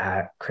directed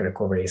at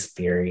critical race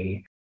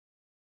theory,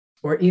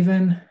 or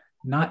even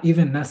not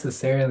even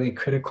necessarily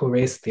critical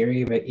race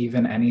theory, but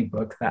even any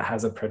book that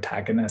has a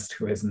protagonist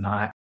who is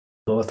not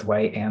both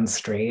white and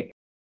straight.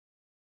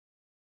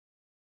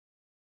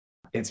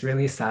 It's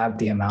really sad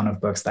the amount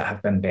of books that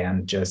have been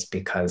banned just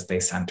because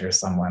they center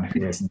someone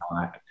who is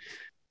not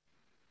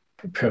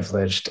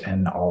privileged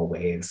in all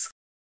ways.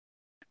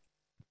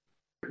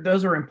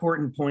 Those are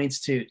important points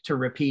to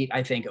repeat,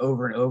 I think,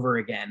 over and over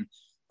again.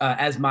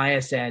 as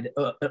Maya said,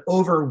 an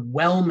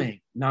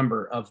overwhelming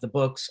number of the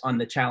books on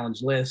the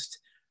challenge list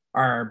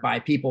are by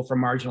people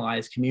from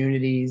marginalized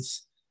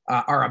communities,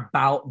 are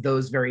about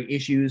those very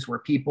issues where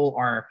people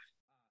are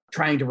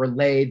trying to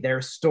relay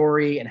their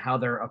story and how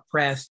they're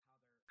oppressed,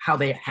 how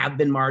they have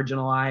been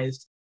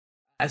marginalized.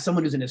 As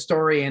someone who's an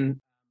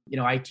historian,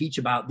 I teach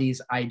about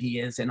these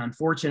ideas, and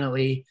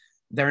unfortunately,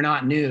 they're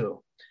not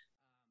new.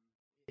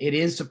 It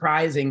is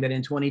surprising that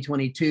in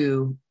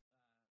 2022,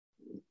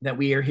 that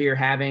we are here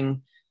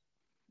having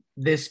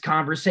this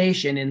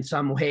conversation in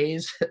some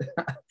ways,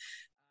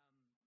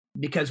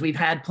 because we've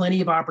had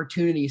plenty of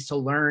opportunities to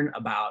learn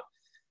about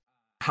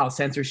how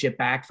censorship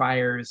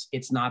backfires.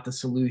 It's not the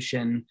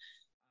solution.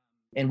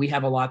 And we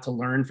have a lot to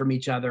learn from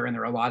each other. And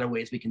there are a lot of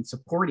ways we can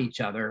support each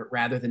other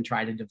rather than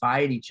try to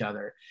divide each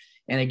other.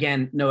 And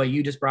again, Noah,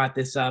 you just brought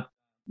this up.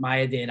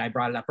 Maya did. I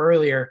brought it up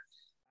earlier.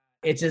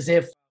 It's as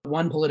if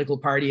one political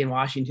party in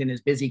Washington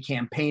is busy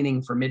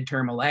campaigning for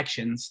midterm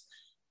elections,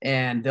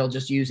 and they'll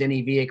just use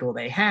any vehicle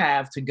they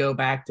have to go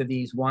back to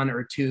these one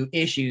or two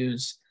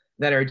issues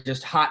that are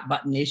just hot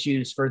button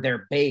issues for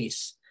their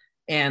base.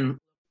 And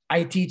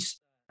I teach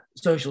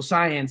social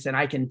science, and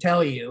I can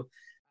tell you,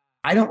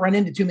 I don't run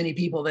into too many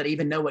people that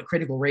even know what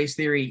critical race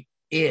theory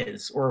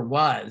is or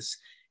was.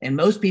 And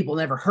most people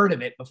never heard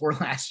of it before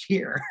last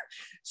year.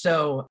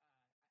 So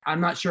I'm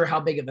not sure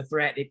how big of a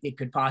threat it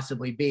could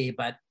possibly be,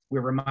 but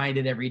we're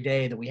reminded every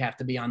day that we have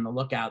to be on the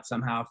lookout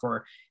somehow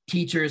for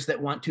teachers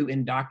that want to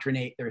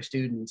indoctrinate their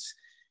students.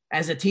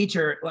 As a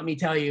teacher, let me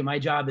tell you, my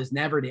job is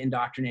never to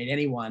indoctrinate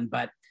anyone,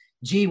 but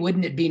gee,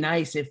 wouldn't it be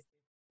nice if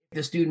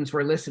the students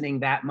were listening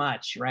that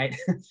much, right?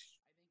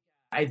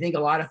 I think a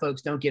lot of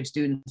folks don't give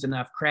students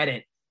enough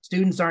credit.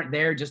 Students aren't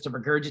there just to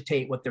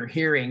regurgitate what they're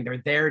hearing.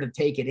 They're there to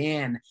take it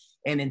in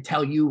and then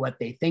tell you what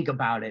they think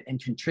about it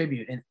and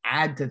contribute and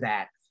add to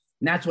that.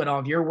 And that's what all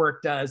of your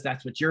work does.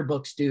 That's what your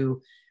books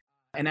do.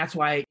 And that's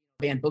why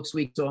Banned Books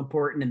Week is so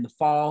important in the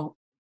fall.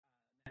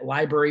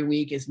 Library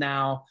Week is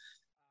now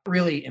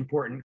really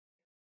important.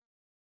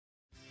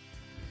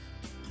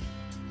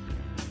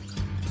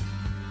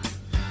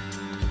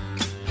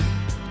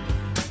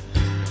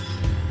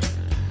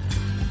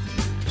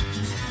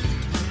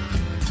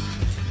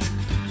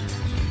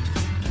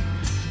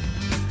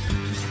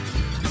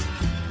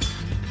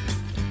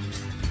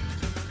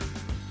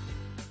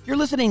 You're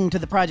listening to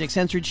the Project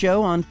Censored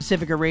show on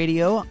Pacifica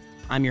Radio.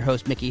 I'm your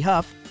host, Mickey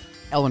Huff.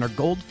 Eleanor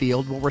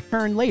Goldfield will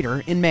return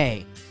later in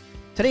May.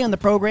 Today on the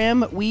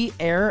program, we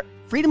air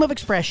Freedom of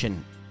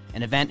Expression,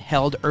 an event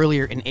held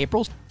earlier in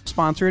April,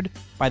 sponsored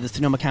by the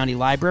Sonoma County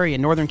Library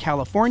in Northern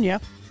California,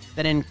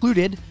 that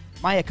included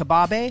Maya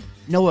Kababe,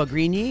 Noah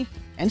Greenye,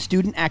 and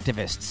student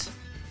activists.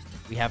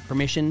 We have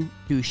permission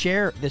to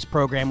share this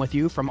program with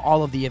you from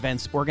all of the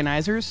event's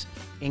organizers,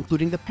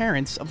 including the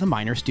parents of the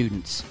minor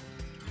students.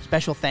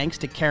 Special thanks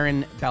to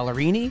Karen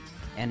Ballerini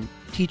and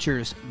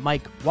teachers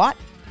Mike Watt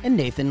and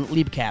Nathan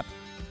Liebkap.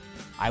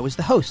 I was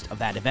the host of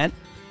that event.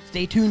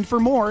 Stay tuned for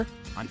more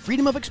on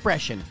Freedom of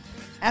Expression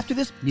after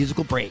this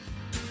musical break.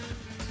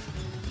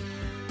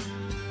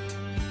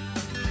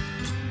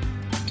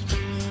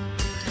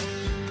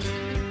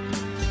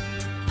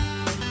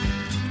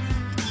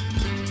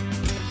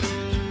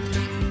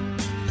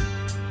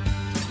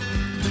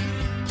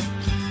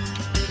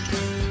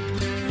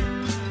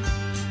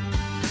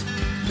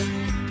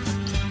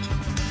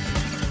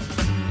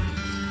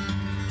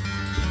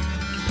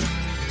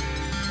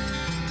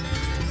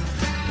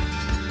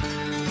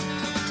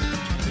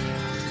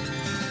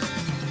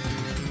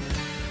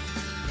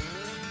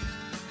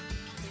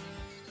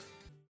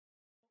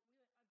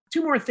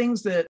 Two more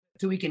things that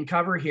we can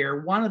cover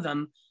here. One of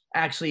them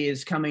actually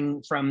is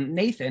coming from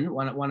Nathan,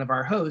 one of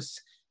our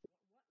hosts.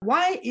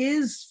 Why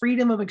is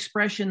freedom of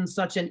expression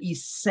such an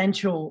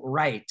essential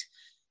right?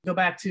 Go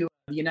back to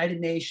the United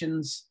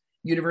Nations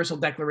Universal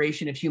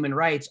Declaration of Human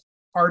Rights.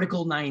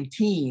 Article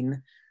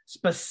 19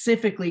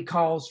 specifically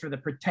calls for the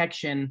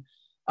protection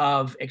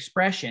of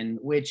expression,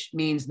 which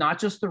means not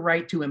just the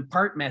right to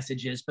impart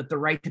messages, but the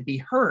right to be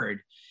heard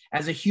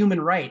as a human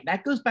right.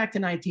 That goes back to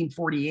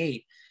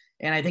 1948.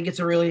 And I think it's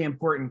a really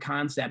important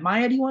concept.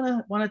 Maya, do you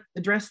want to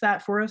address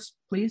that for us,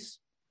 please?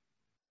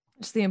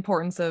 Just the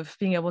importance of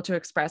being able to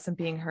express and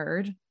being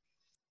heard.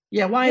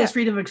 Yeah, why is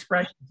freedom of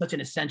expression such an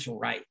essential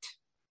right?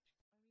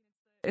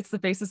 It's the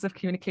basis of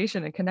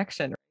communication and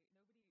connection.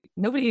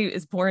 Nobody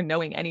is born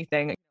knowing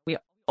anything. We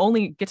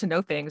only get to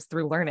know things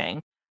through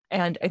learning.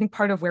 And I think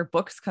part of where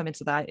books come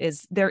into that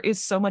is there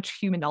is so much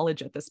human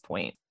knowledge at this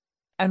point.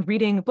 And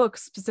reading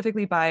books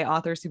specifically by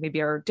authors who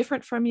maybe are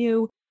different from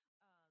you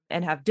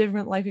and have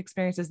different life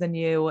experiences than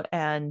you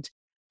and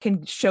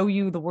can show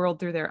you the world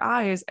through their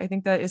eyes, I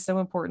think that is so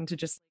important to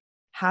just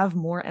have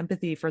more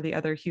empathy for the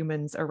other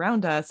humans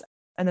around us.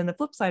 And then the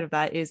flip side of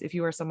that is if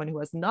you are someone who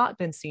has not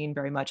been seen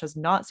very much, has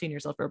not seen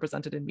yourself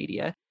represented in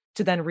media,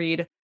 to then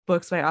read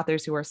books by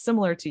authors who are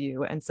similar to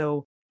you. And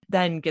so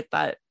then get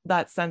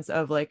that sense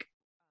of like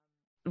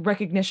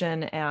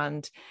recognition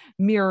and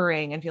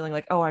mirroring and feeling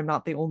like, oh, I'm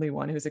not the only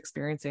one who's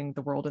experiencing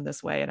the world in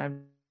this way. And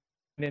I'm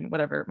in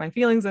whatever my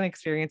feelings and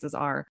experiences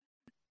are.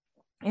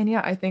 And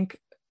yeah, I think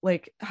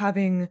like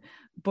having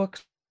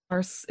books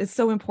is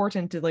so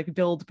important to like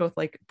build both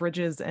like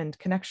bridges and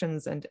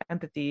connections and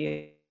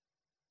empathy.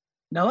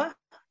 Noah?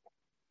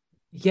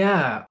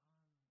 Yeah,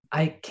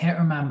 I can't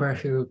remember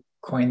who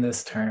coined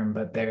this term,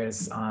 but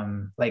there's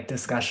like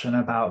discussion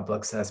about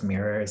books as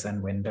mirrors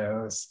and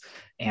windows,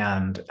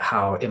 and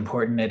how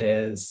important it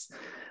is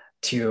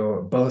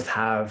to both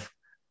have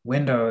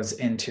windows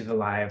into the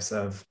lives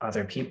of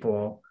other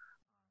people,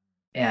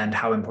 and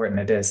how important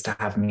it is to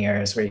have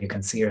mirrors where you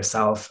can see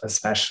yourself,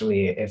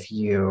 especially if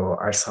you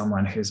are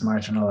someone who's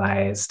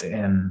marginalized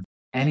in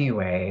any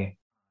way.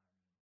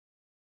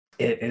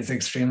 It is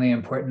extremely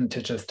important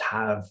to just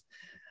have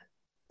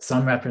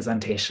some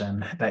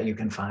representation that you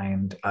can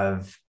find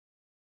of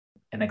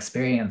an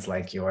experience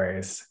like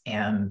yours.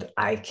 And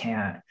I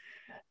can't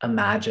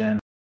imagine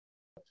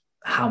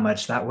how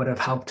much that would have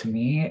helped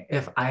me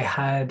if I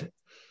had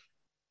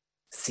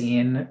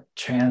seen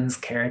trans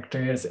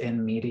characters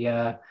in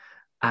media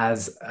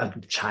as a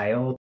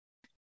child.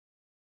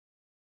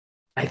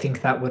 I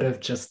think that would have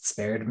just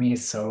spared me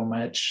so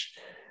much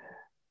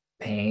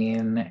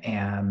pain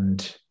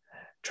and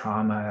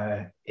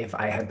trauma if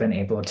I had been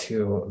able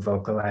to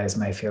vocalize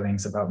my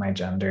feelings about my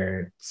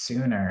gender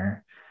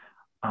sooner.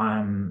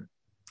 And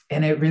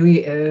it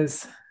really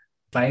is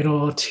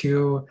vital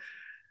to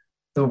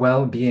the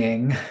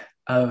well-being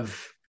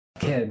of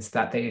kids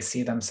that they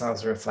see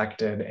themselves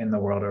reflected in the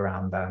world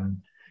around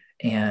them.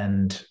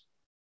 And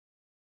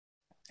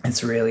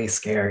it's really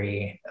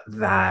scary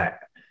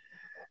that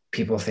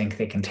people think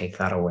they can take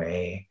that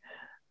away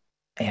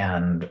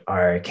and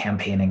are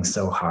campaigning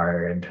so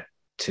hard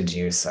to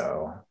do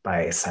so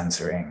by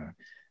censoring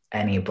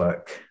any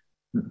book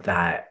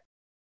that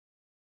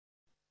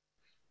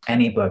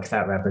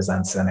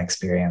represents an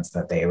experience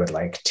that they would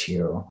like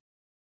to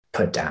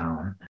put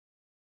down.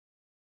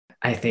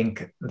 I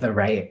think the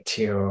right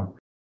to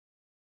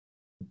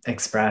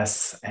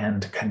express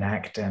and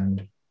connect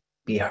and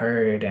be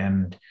heard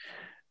and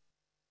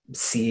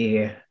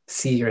see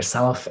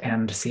yourself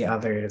and see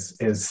others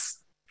is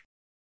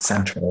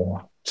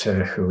central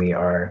to who we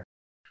are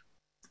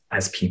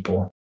as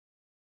people.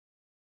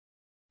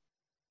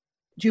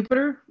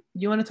 Jupiter,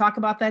 you want to talk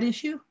about that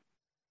issue?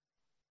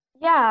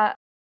 Yeah,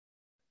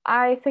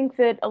 I think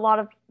that a lot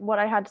of what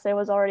I had to say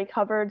was already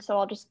covered, so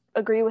I'll just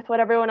agree with what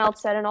everyone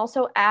else said and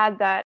also add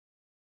that,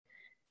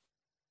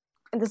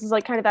 and this is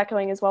like kind of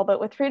echoing as well, but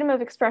with freedom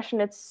of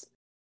expression, it's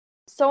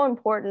so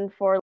important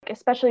for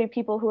especially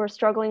people who are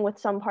struggling with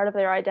some part of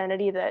their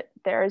identity, that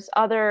there's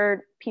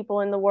other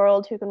people in the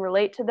world who can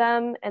relate to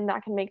them and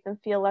that can make them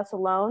feel less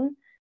alone.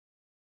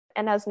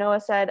 And as Noah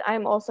said,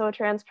 I'm also a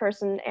trans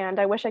person, and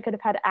I wish I could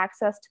have had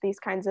access to these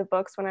kinds of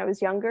books when I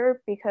was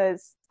younger,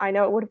 because I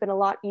know it would have been a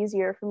lot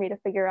easier for me to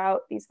figure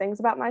out these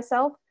things about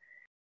myself.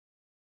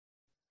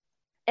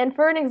 And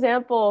for an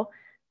example,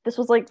 this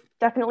was like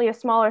definitely a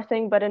smaller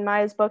thing, but in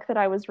Maya's book that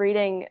I was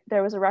reading,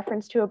 there was a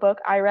reference to a book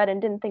I read and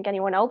didn't think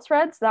anyone else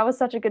read. So that was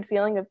such a good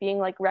feeling of being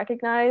like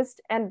recognized.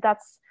 And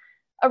that's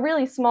a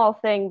really small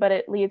thing, but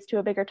it leads to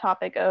a bigger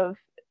topic of,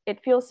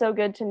 it feels so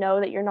good to know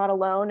that you're not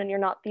alone and you're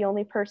not the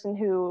only person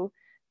who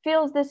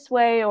feels this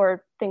way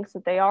or thinks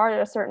that they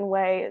are a certain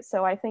way.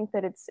 So I think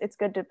that it's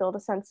good to build a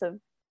sense of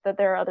that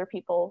there are other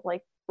people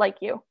like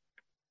you.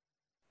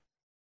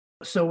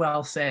 So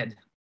well said.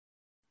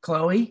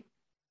 Chloe?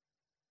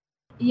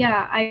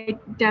 Yeah, I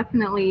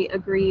definitely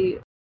agree.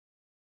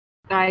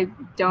 I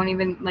don't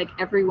even, like,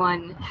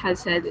 everyone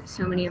has said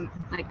so many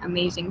like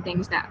amazing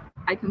things that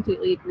I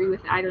completely agree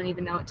with. I don't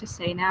even know what to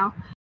say now.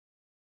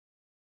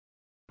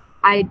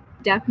 I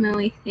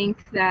definitely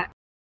think that,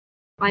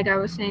 like I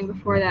was saying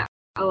before, that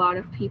a lot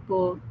of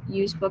people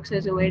use books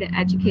as a way to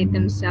educate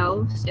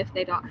themselves if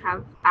they don't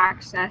have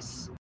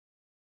access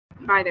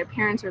by their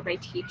parents or by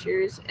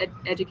teachers,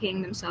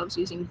 educating themselves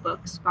using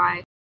books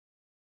by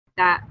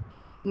that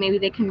maybe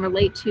they can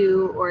relate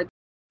to, or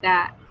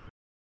that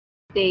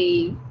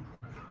they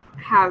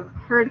have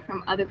heard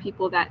from other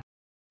people that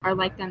are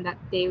like them that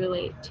they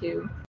relate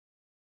to.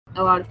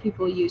 A lot of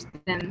people use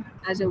them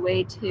as a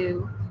way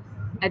to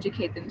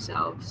educate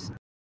themselves.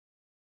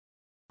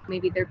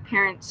 Maybe their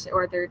parents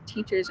or their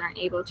teachers aren't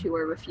able to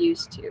or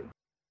refuse to.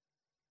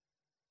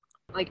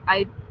 Like,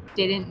 I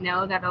didn't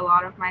know that a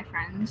lot of my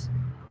friends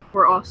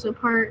were also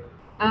part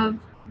of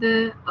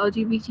the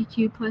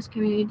LGBTQ plus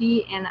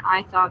community, and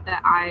I thought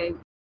that I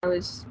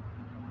was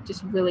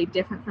just really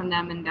different from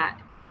them and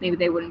that maybe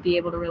they wouldn't be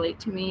able to relate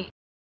to me.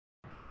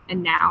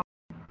 And now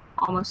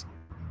almost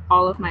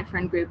all of my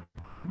friend group,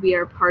 we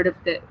are part of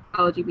the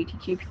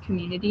LGBTQ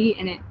community,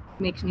 and it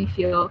makes me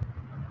feel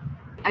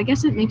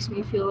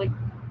like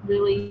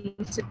really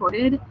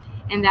supported,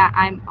 and that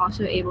I'm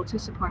also able to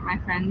support my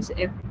friends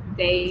if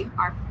they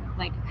are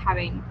like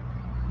having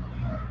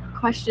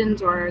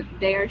questions or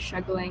they are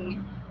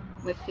struggling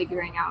with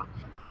figuring out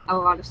a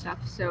lot of stuff.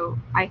 So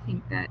I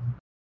think that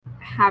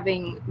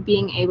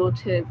being able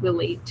to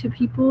relate to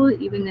people,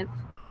 even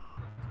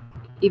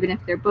if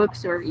they're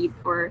books or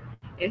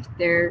if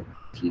they're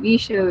TV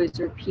shows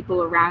or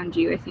people around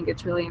you, I think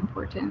it's really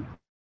important.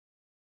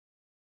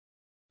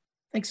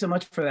 Thanks so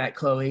much for that,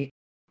 Chloe.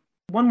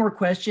 One more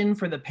question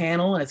for the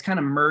panel, and it's kind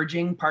of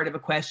merging part of a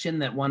question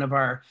that one of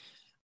our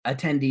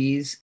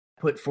attendees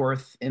put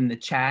forth in the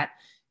chat,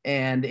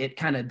 and it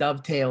kind of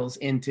dovetails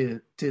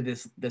into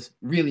this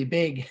really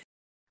big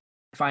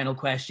final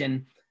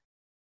question.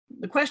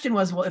 The question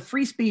was, well, if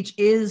free speech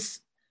is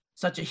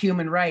such a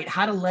human right,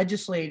 how do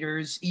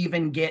legislators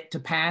even get to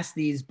pass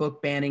these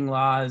book banning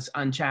laws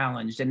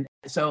unchallenged? And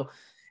so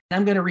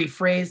I'm going to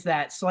rephrase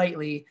that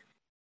slightly.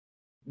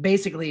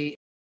 Basically,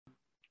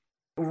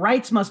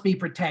 rights must be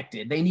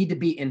protected. They need to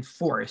be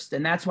enforced.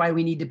 And that's why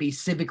we need to be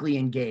civically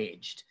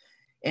engaged.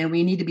 And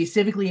we need to be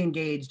civically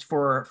engaged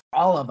for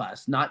all of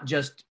us, not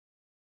just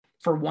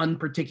for one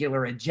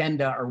particular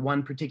agenda or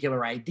one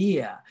particular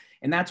idea.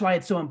 And that's why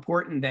it's so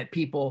important that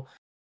people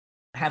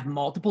have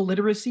multiple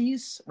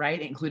literacies,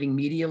 right? Including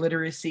media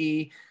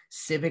literacy,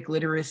 civic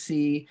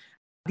literacy.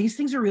 These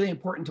things are really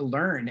important to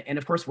learn. And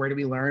of course, where do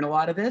we learn a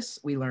lot of this?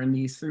 We learn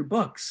these through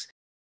books.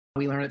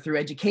 We learn it through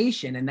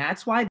education. And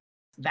that's why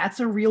that's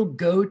a real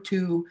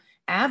go-to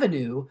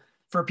avenue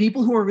for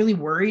people who are really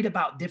worried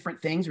about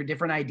different things or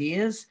different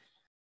ideas.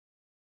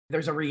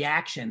 There's a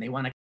reaction. They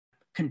want to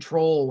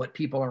control what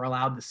people are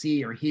allowed to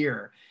see or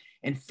hear.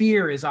 And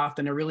fear is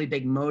often a really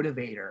big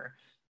motivator.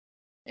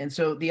 And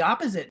so the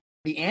opposite,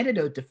 the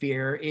antidote to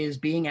fear is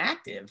being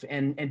active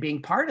and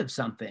being part of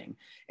something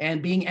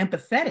and being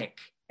empathetic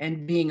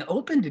and being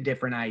open to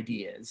different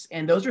ideas.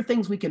 And those are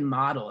things we can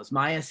model. As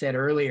Maya said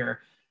earlier,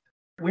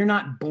 we're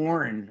not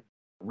born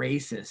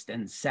racist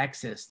and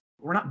sexist.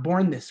 We're not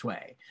born this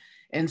way.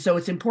 And so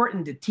it's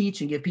important to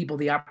teach and give people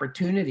the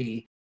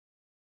opportunity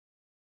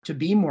to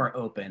be more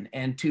open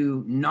and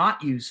to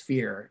not use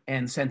fear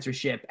and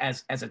censorship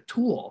as a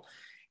tool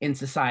in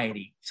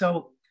society.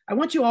 So I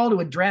want you all to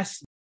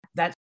address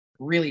that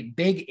really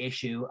big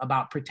issue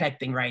about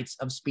protecting rights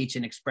of speech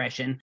and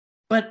expression.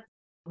 But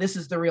this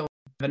is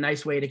a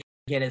nice way to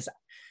get us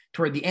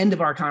toward the end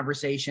of our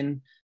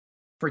conversation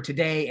for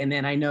today. And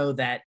then I know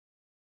that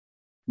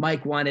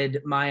Mike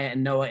wanted Maya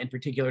and Noah in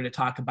particular to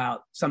talk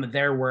about some of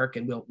their work,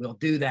 and we'll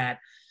do that.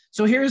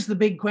 So here's the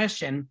big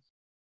question.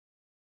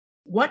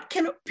 What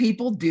can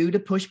people do to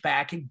push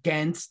back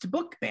against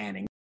book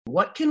banning?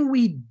 What can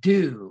we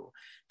do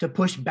to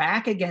push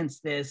back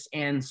against this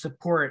and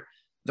support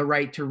the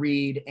right to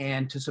read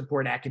and to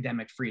support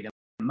academic freedom?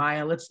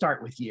 Maya, let's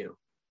start with you.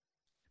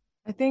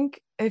 I think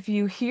if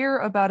you hear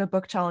about a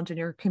book challenge in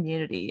your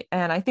community,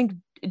 and I think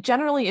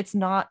generally it's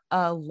not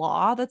a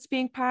law that's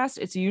being passed,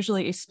 it's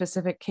usually a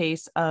specific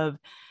case of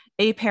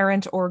a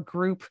parent or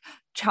group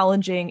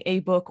challenging a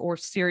book or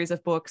series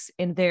of books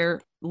in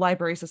their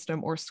library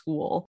system or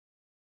school.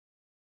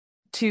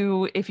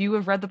 If you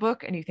have read the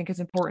book and you think it's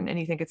important and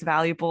you think it's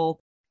valuable,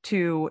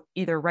 to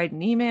either write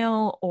an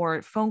email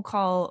or phone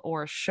call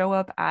or show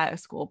up at a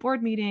school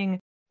board meeting,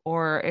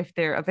 or if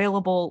they're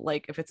available,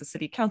 like if it's a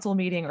city council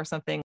meeting or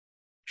something,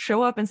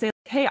 show up and say,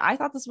 hey, I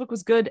thought this book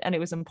was good and it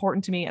was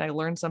important to me and I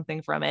learned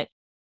something from it.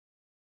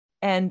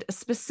 And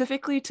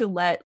specifically to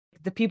let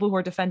the people who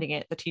are defending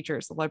it, the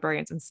teachers, the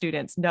librarians and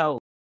students, know,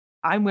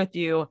 I'm with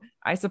you,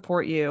 I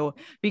support you,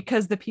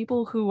 because the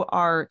people who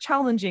are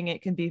challenging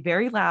it can be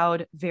very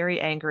loud,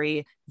 very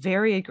angry,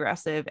 very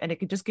aggressive, and it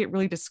can just get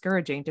really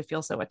discouraging to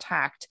feel so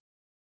attacked.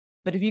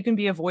 But if you can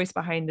be a voice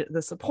behind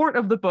the support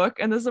of the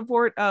book and the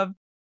support of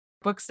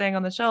books staying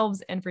on the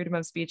shelves and freedom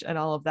of speech and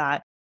all of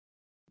that,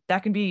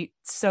 that can be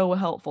so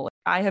helpful.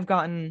 I have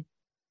gotten,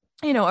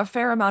 a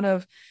fair amount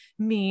of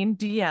mean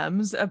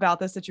DMs about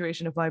the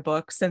situation of my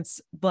book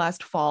since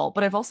last fall,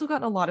 but I've also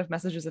gotten a lot of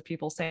messages of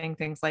people saying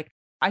things like,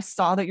 I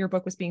saw that your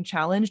book was being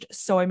challenged,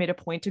 so I made a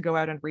point to go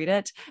out and read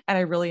it, and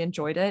I really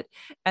enjoyed it.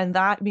 And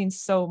that means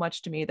so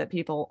much to me that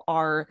people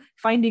are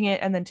finding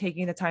it and then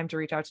taking the time to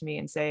reach out to me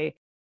and say,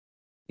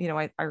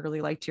 I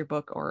really liked your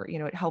book, or,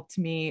 it helped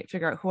me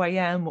figure out who I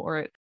am, or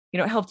it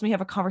helped me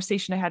have a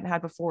conversation I hadn't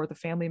had before with a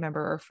family member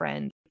or a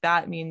friend.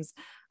 That means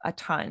a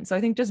ton. So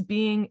I think just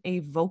being a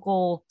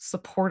vocal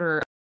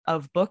supporter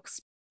of books,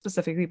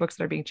 specifically books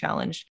that are being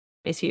challenged,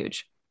 is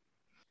huge.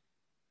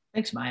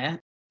 Thanks, Maya.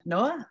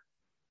 Noah?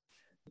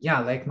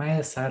 Yeah, like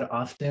Maya said,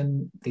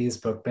 often these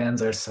book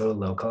bans are so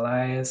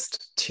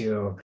localized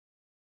to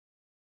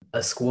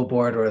a school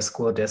board or a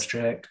school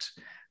district.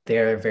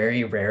 They're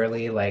very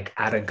rarely like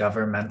at a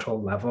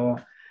governmental level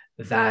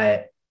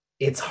that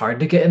it's hard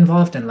to get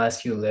involved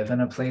unless you live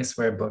in a place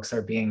where books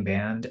are being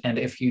banned. And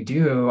if you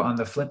do, on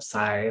the flip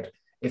side,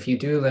 if you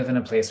do live in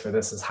a place where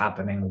this is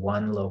happening,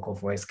 one local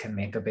voice can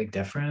make a big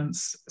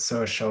difference.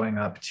 So showing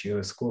up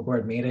to school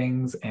board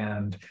meetings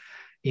and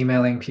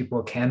emailing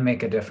people can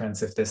make a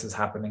difference if this is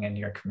happening in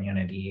your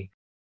community.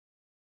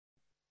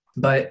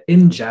 But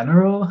in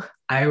general,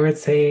 I would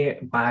say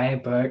buy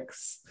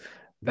books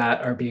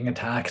that are being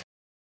attacked.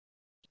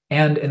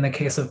 And in the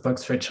case of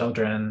books for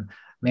children,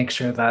 make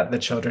sure that the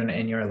children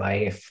in your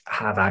life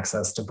have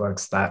access to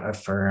books that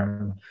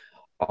affirm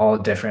all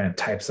different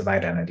types of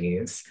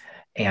identities.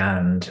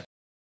 And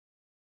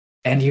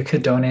you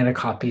could donate a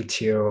copy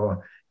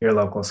to your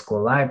local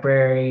school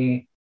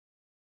library.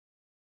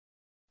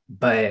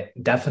 But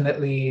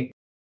definitely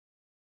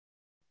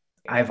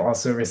I've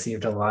also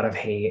received a lot of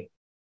hate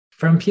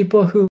from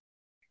people who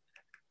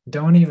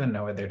don't even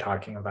know what they're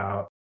talking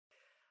about.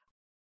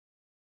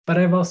 But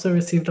I've also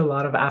received a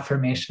lot of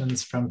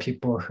affirmations from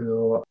people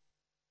who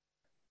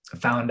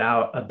found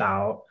out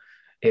about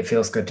It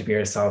Feels Good to Be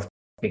Yourself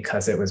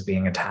because it was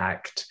being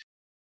attacked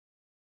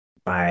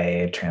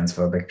by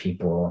transphobic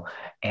people,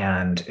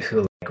 and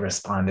who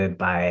responded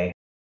by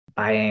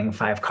buying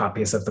 5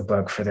 copies of the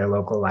book for their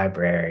local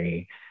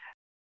library.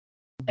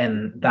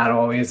 And that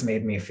always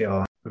made me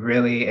feel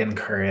really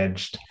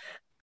encouraged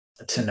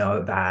to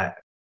know that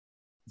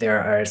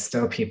there are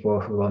still people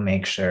who will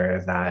make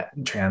sure that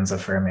trans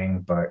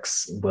affirming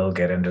books will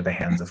get into the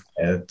hands of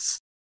kids.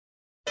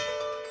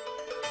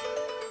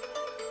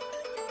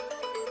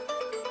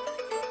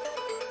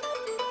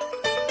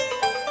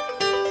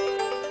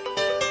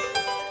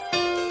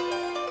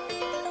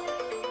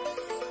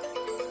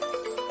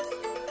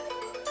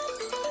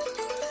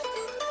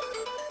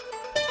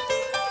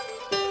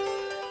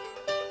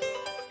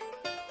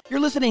 You're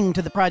listening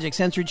to the Project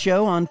Censored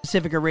show on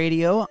Pacifica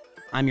Radio.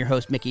 I'm your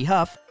host, Mickey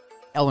Huff.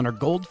 Eleanor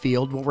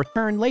Goldfield will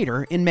return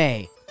later in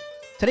May.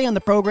 Today on the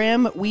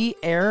program, we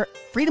air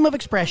Freedom of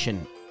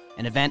Expression,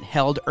 an event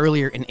held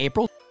earlier in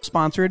April,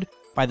 sponsored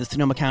by the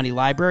Sonoma County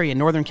Library in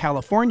Northern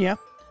California,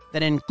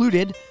 that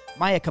included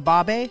Maya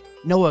Kababe,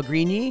 Noah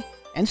Greenye,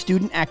 and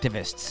student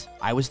activists.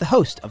 I was the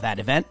host of that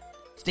event.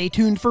 Stay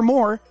tuned for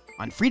more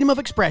on Freedom of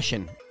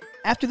Expression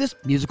after this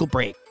musical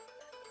break.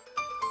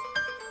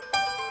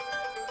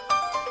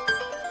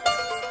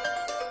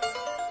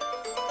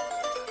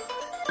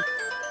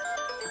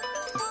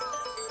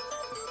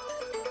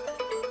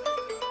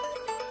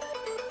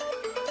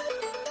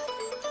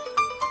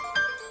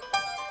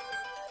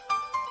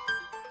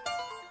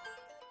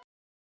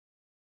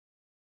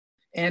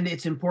 And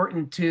it's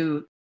important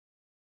to,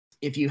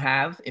 if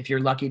you're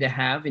lucky to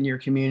have in your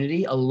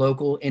community a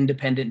local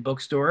independent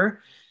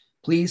bookstore,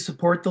 please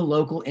support the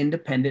local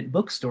independent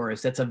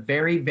bookstores. That's a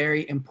very,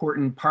 very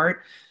important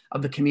part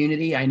of the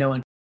community. I know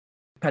in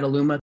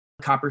Petaluma,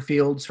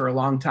 Copperfields for a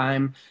long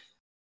time,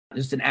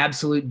 just an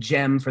absolute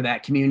gem for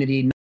that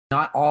community.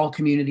 Not all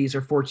communities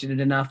are fortunate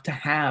enough to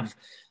have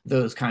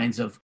those kinds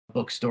of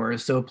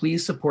bookstores. So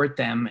please support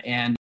them.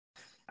 And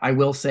I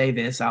will say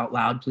this out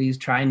loud, please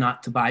try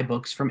not to buy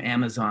books from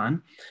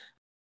Amazon.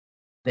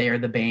 They are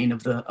the bane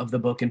of the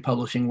book and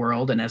publishing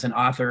world. And as an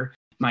author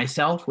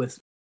myself with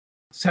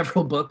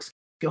several books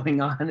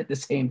going on at the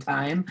same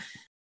time,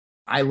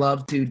 I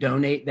love to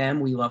donate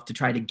them. We love to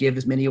try to give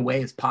as many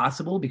away as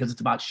possible because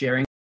it's about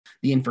sharing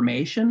the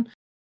information.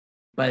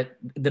 But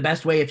the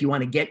best way, if you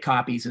want to get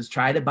copies, is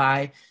try to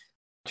buy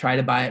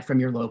it from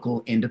your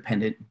local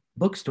independent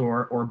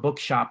bookstore or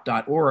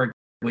bookshop.org,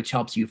 which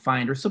helps you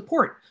find or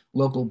support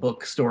local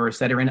bookstores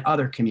that are in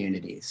other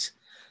communities.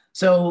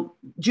 So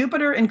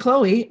Jupiter and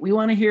Chloe, we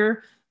want to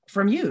hear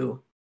from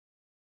you.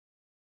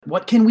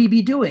 What can we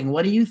be doing?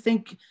 What do you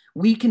think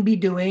we can be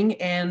doing?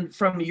 And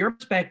from your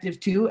perspective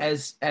too,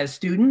 as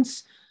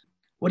students,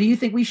 what do you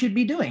think we should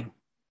be doing?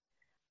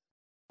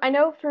 I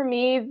know for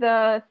me,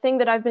 the thing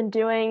that I've been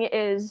doing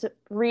is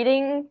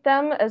reading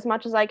them as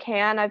much as I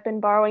can. I've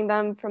been borrowing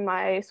them from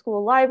my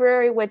school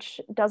library,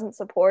 which doesn't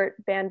support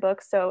banned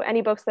books. So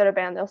any books that are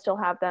banned, they'll still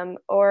have them,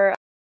 or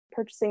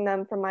purchasing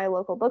them from my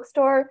local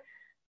bookstore.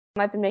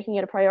 I've been making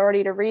it a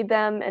priority to read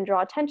them and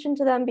draw attention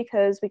to them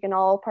because we can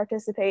all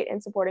participate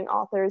in supporting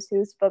authors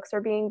whose books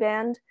are being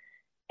banned.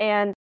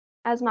 And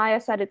as Maya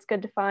said, it's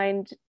good to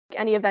find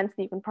any events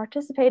that you can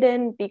participate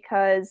in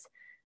because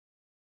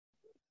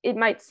it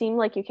might seem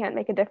like you can't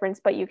make a difference,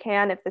 but you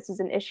can if this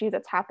is an issue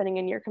that's happening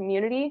in your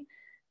community.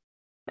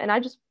 And I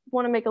just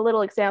want to make a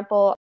little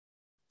example.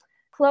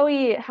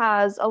 Chloe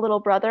has a little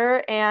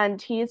brother,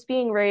 and he's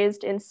being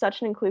raised in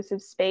such an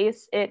inclusive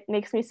space. It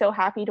makes me so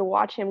happy to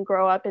watch him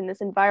grow up in this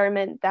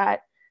environment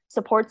that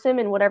supports him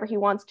in whatever he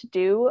wants to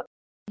do.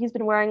 He's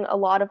been wearing a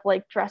lot of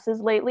dresses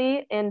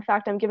lately. In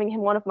fact, I'm giving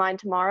him one of mine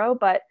tomorrow,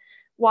 but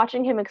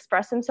watching him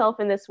express himself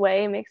in this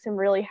way makes him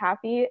really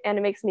happy, and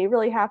it makes me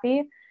really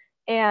happy.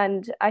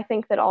 And I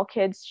think that all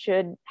kids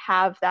should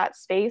have that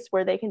space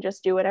where they can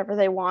just do whatever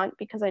they want,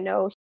 because I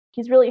know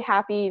he's really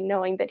happy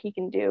knowing that he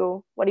can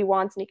do what he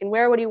wants and he can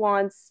wear what he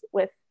wants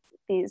with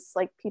these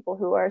people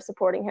who are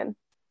supporting him.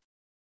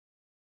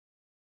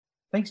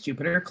 Thanks,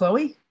 Jupiter.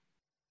 Chloe?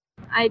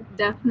 I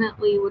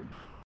definitely would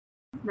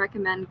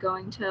recommend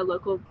going to a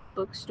local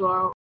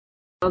bookstore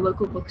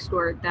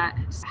that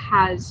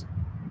has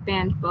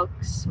banned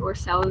books or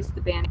sells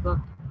the banned book,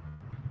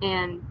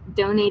 and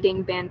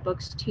donating banned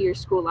books to your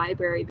school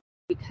library,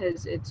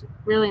 because it's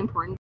really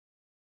important.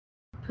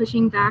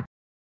 Pushing back,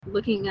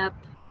 looking up,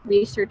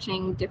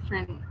 researching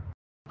different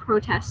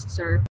protests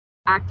or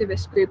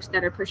activist groups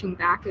that are pushing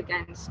back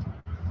against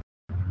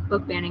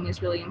book banning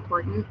is really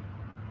important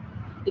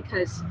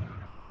because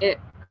it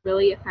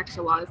really affects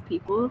a lot of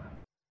people.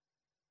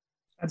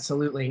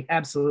 Absolutely.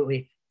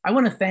 Absolutely. I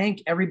want to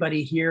thank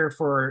everybody here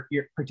for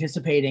your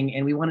participating,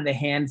 and we wanted to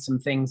hand some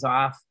things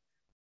off.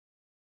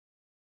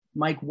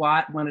 Mike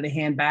Watt wanted to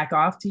hand back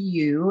off to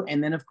you.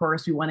 And then, of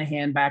course, we want to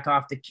hand back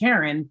off to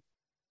Karen.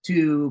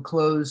 to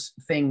close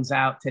things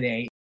out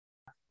today.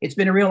 It's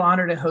been a real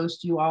honor to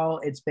host you all.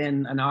 It's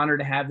been an honor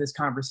to have this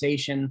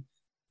conversation.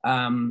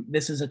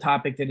 This is a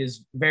topic that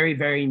is very,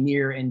 very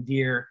near and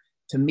dear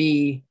to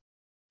me,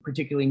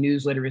 particularly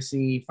news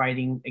literacy,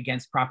 fighting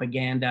against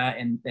propaganda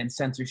and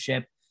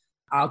censorship.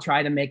 I'll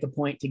try to make a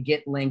point to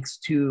get links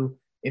to,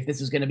 if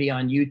this is going to be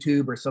on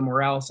YouTube or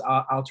somewhere else,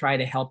 I'll try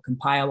to help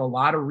compile a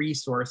lot of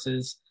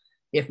resources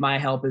if my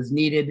help is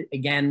needed.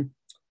 Again,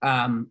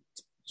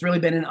 it's really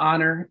been an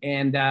honor.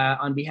 And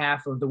on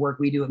behalf of the work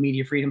we do at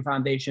Media Freedom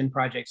Foundation,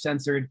 Project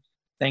Censored,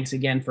 thanks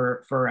again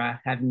for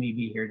having me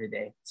be here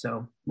today.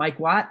 So, Mike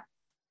Watt.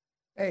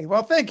 Hey,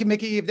 well, thank you,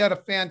 Mickey. You've done a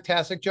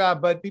fantastic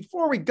job. But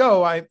before we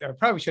go, I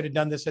probably should have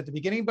done this at the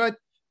beginning, but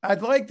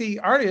I'd like the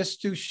artists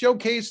to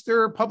showcase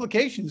their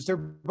publications, their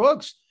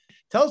books.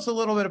 Tell us a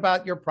little bit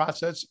about your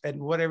process and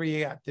whatever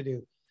you got to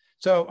do.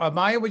 So,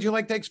 Maya, would you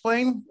like to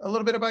explain a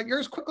little bit about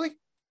yours quickly?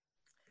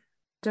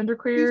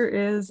 Genderqueer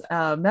is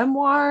a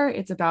memoir.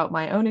 It's about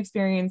my own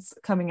experience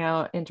coming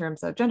out in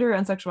terms of gender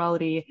and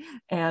sexuality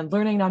and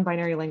learning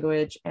non-binary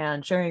language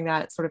and sharing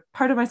that sort of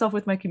part of myself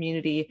with my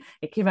community.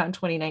 It came out in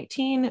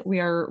 2019.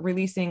 We are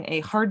releasing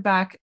a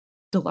hardback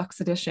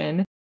deluxe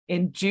edition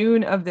in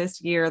June of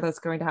this year that's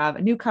going to have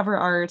a new cover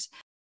art,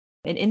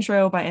 an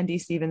intro by N.D.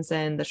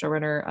 Stevenson, the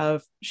showrunner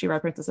of She-Ra,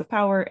 Princess of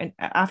Power, and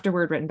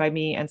afterward written by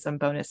me, and some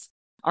bonus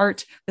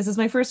art. This is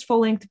my first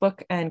full-length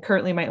book and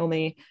currently my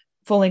only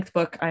full-length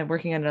book. I'm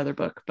working on another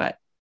book, but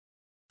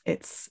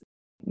it's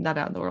not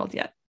out in the world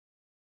yet.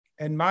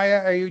 And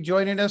Maya, are you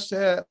joining us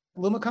at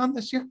Lumicon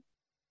this year?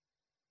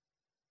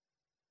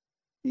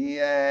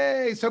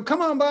 Yay! So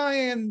come on by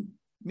and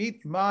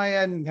meet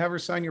Maya and have her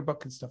sign your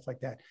book and stuff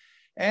like that.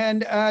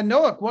 And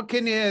Noah, what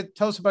can you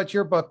tell us about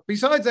your book,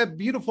 besides that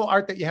beautiful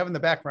art that you have in the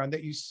background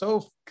that you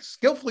so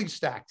skillfully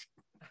stacked?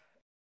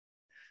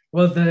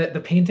 Well,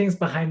 the paintings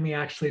behind me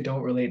actually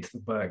don't relate to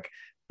the book,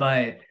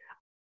 but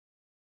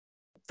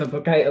the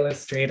book I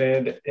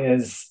illustrated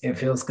is It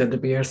Feels Good to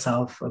Be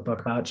Yourself, a book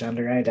about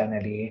gender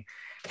identity.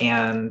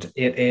 And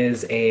it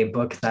is a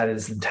book that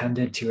is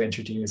intended to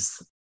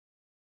introduce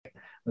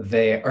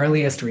the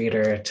earliest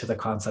reader to the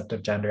concept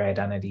of gender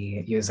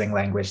identity using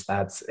language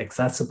that's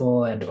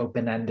accessible and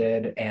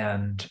open-ended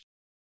and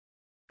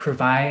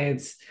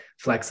provides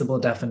flexible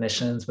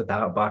definitions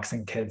without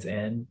boxing kids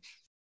in.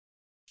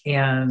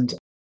 And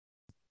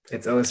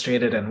it's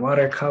illustrated in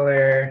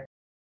watercolor.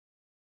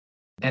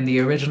 And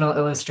the original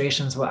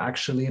illustrations will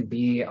actually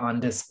be on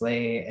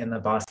display in the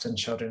Boston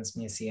Children's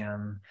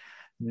Museum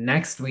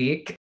next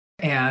week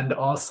and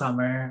all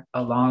summer,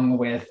 along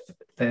with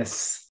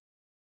this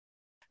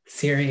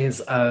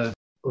series of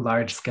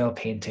large-scale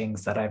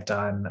paintings that I've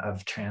done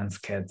of trans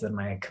kids in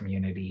my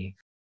community.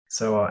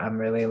 So I'm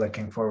really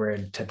looking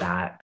forward to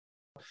that.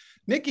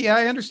 Nikki,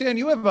 I understand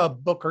you have a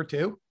book or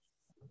two.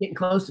 Getting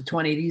close to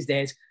 20 these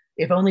days.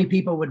 If only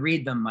people would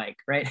read them, Mike,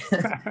 right?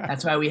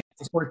 That's why we have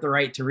to support the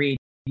right to read.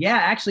 Yeah,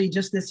 actually,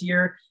 just this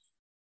year,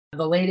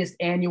 the latest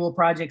annual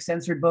Project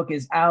Censored book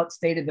is out,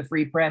 State of the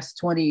Free Press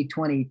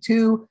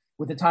 2022,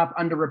 with the top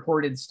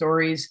underreported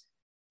stories.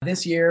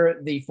 This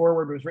year, the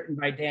foreword was written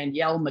by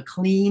Danielle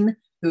McLean,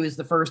 who is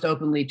the first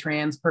openly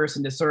trans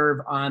person to serve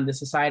on the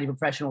Society of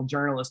Professional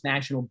Journalists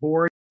National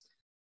Board,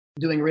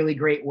 doing really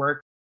great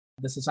work,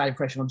 the Society of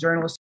Professional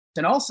Journalists,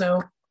 and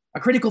also a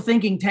critical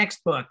thinking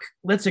textbook,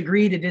 Let's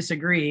Agree to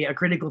Disagree, a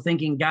critical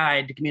thinking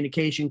guide to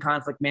communication,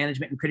 conflict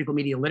management, and critical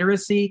media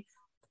literacy,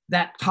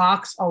 that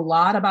talks a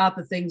lot about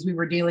the things we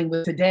were dealing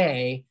with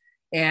today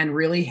and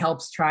really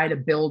helps try to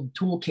build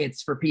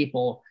toolkits for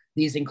people.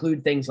 These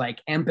include things like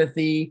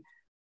empathy,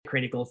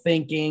 critical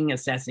thinking,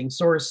 assessing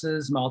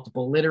sources,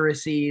 multiple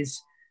literacies.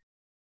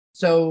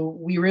 So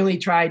we really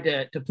tried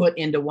to put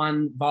into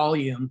one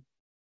volume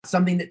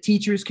something that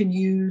teachers can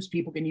use,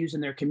 people can use in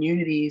their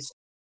communities.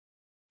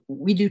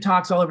 We do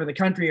talks all over the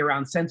country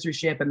around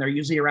censorship, and they're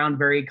usually around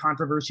very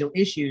controversial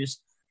issues.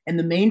 And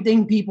the main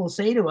thing people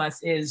say to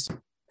us is,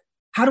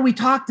 how do we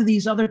talk to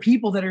these other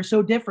people that are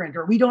so different,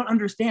 or we don't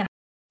understand?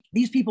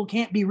 These people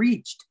can't be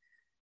reached.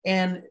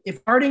 And if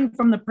starting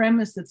from the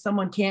premise that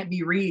someone can't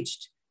be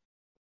reached,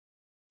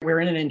 we're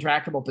in an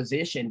intractable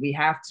position. We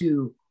have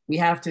to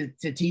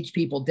teach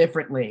people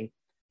differently,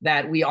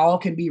 that we all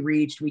can be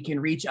reached, we can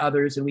reach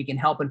others, and we can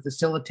help and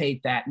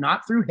facilitate that,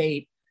 not through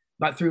hate,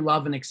 but through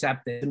love and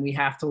acceptance. And we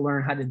have to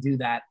learn how to do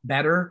that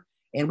better.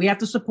 And we have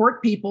to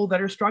support people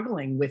that are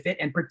struggling with it,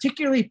 and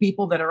particularly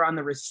people that are on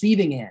the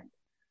receiving end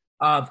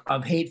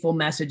of hateful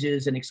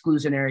messages and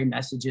exclusionary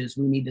messages.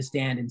 We need to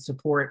stand in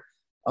support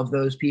of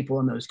those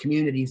people in those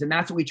communities. And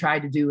that's what we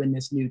tried to do in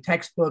this new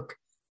textbook.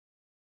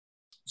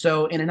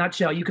 So in a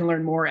nutshell, you can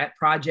learn more at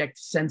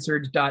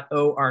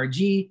projectcensored.org.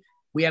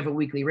 We have a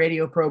weekly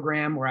radio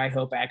program where I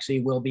hope actually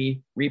we'll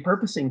be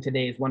repurposing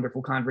today's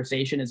wonderful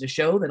conversation as a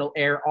show that'll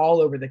air all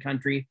over the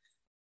country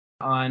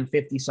on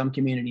 50-some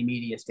community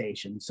media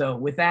stations. So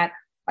with that,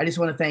 I just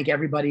want to thank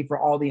everybody for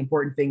all the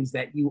important things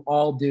that you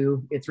all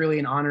do. It's really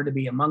an honor to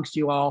be amongst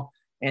you all.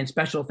 And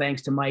special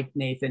thanks to Mike,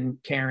 Nathan,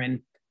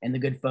 Karen, and the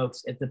good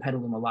folks at the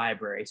Petaluma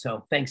Library.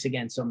 So thanks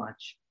again so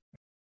much.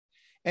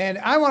 And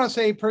I want to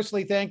say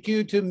personally thank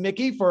you to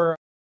Mickey for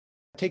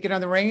taking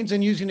on the reins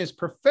and using his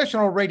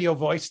professional radio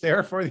voice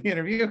there for the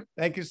interview.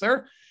 Thank you,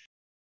 sir.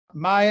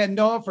 Maya and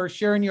Noah for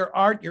sharing your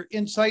art, your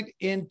insight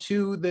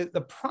into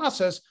the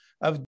process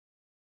of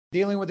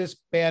dealing with this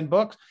banned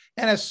book.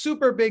 And a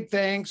super big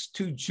thanks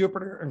to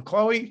Jupiter and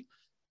Chloe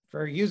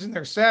for using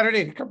their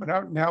Saturday to coming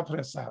out and helping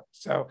us out.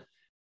 So,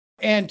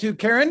 and to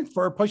Karen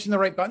for pushing the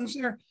right buttons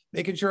there,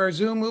 making sure our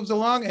Zoom moves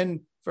along, and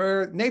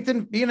for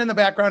Nathan being in the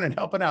background and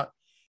helping out.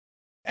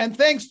 And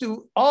thanks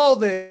to all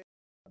the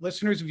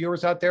listeners and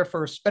viewers out there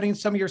for spending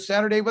some of your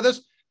Saturday with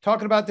us,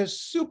 talking about this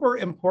super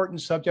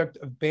important subject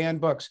of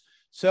banned books.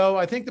 So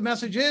I think the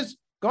message is,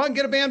 go out and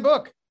get a banned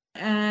book.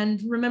 And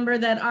remember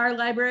that our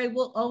library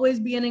will always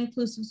be an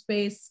inclusive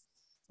space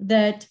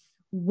that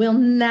will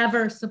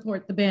never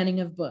support the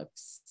banning of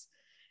books.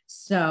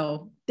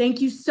 So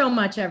thank you so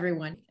much,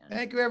 everyone.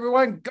 Thank you,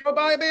 everyone. Go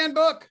buy a banned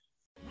book.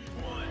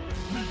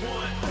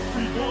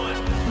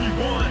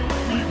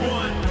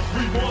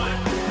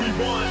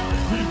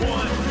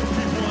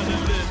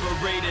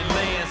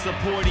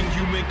 Supporting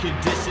human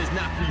conditions,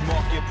 not free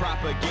market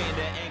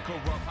propaganda and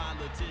corrupt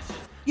politicians.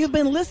 You've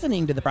been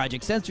listening to the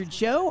Project Censored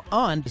show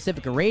on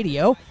Pacifica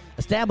Radio,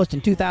 established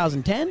in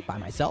 2010 by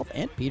myself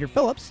and Peter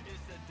Phillips.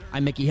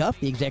 I'm Mickey Huff,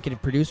 the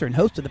executive producer and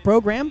host of the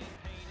program.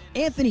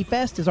 Anthony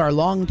Fest is our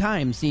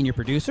longtime senior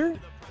producer.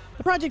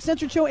 The Project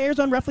Censored show airs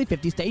on roughly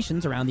 50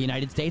 stations around the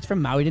United States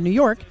from Maui to New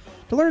York.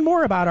 To learn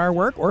more about our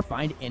work or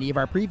find any of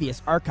our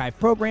previous archive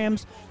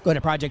programs, go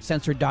to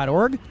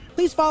projectcensored.org.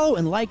 Please follow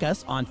and like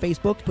us on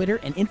Facebook, Twitter,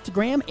 and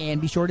Instagram,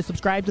 and be sure to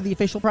subscribe to the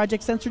official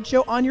Project Censored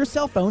show on your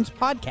cell phone's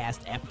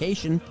podcast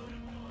application.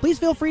 Please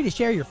feel free to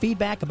share your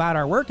feedback about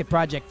our work at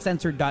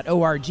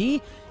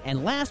projectcensored.org.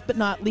 And last but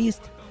not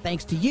least,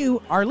 thanks to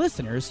you, our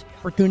listeners,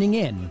 for tuning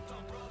in.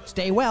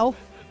 Stay well.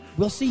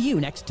 We'll see you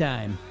next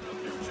time.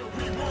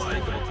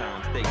 Unspeakable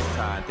times, stakes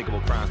tied, unthinkable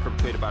crimes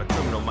perpetrated by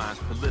criminal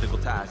minds, political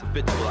ties,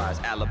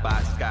 habitualized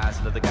alibis, disguised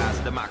under the guise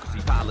of democracy,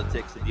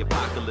 politics, and the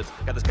apocalypse.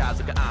 Got the skies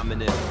looking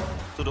ominous.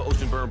 So the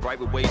ocean burned bright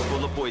with waves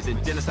full of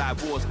poison. Genocide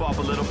wars fought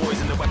for little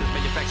boys, and the weapons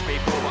manufactured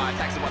paid for by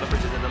taxing while the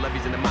bridges and the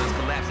levees and the mines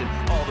collapsing.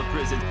 All the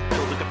prisons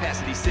filled with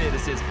capacity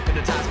citizens,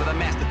 hypnotized by the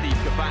master thief.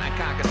 Combine and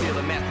conquer, steal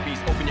a masterpiece.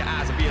 Open your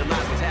eyes and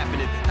realize what's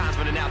happening. Time's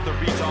running out to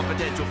reach all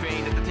potential. If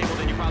you ain't at the table,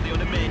 then you're probably on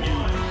the menu.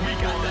 We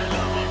got that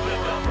love.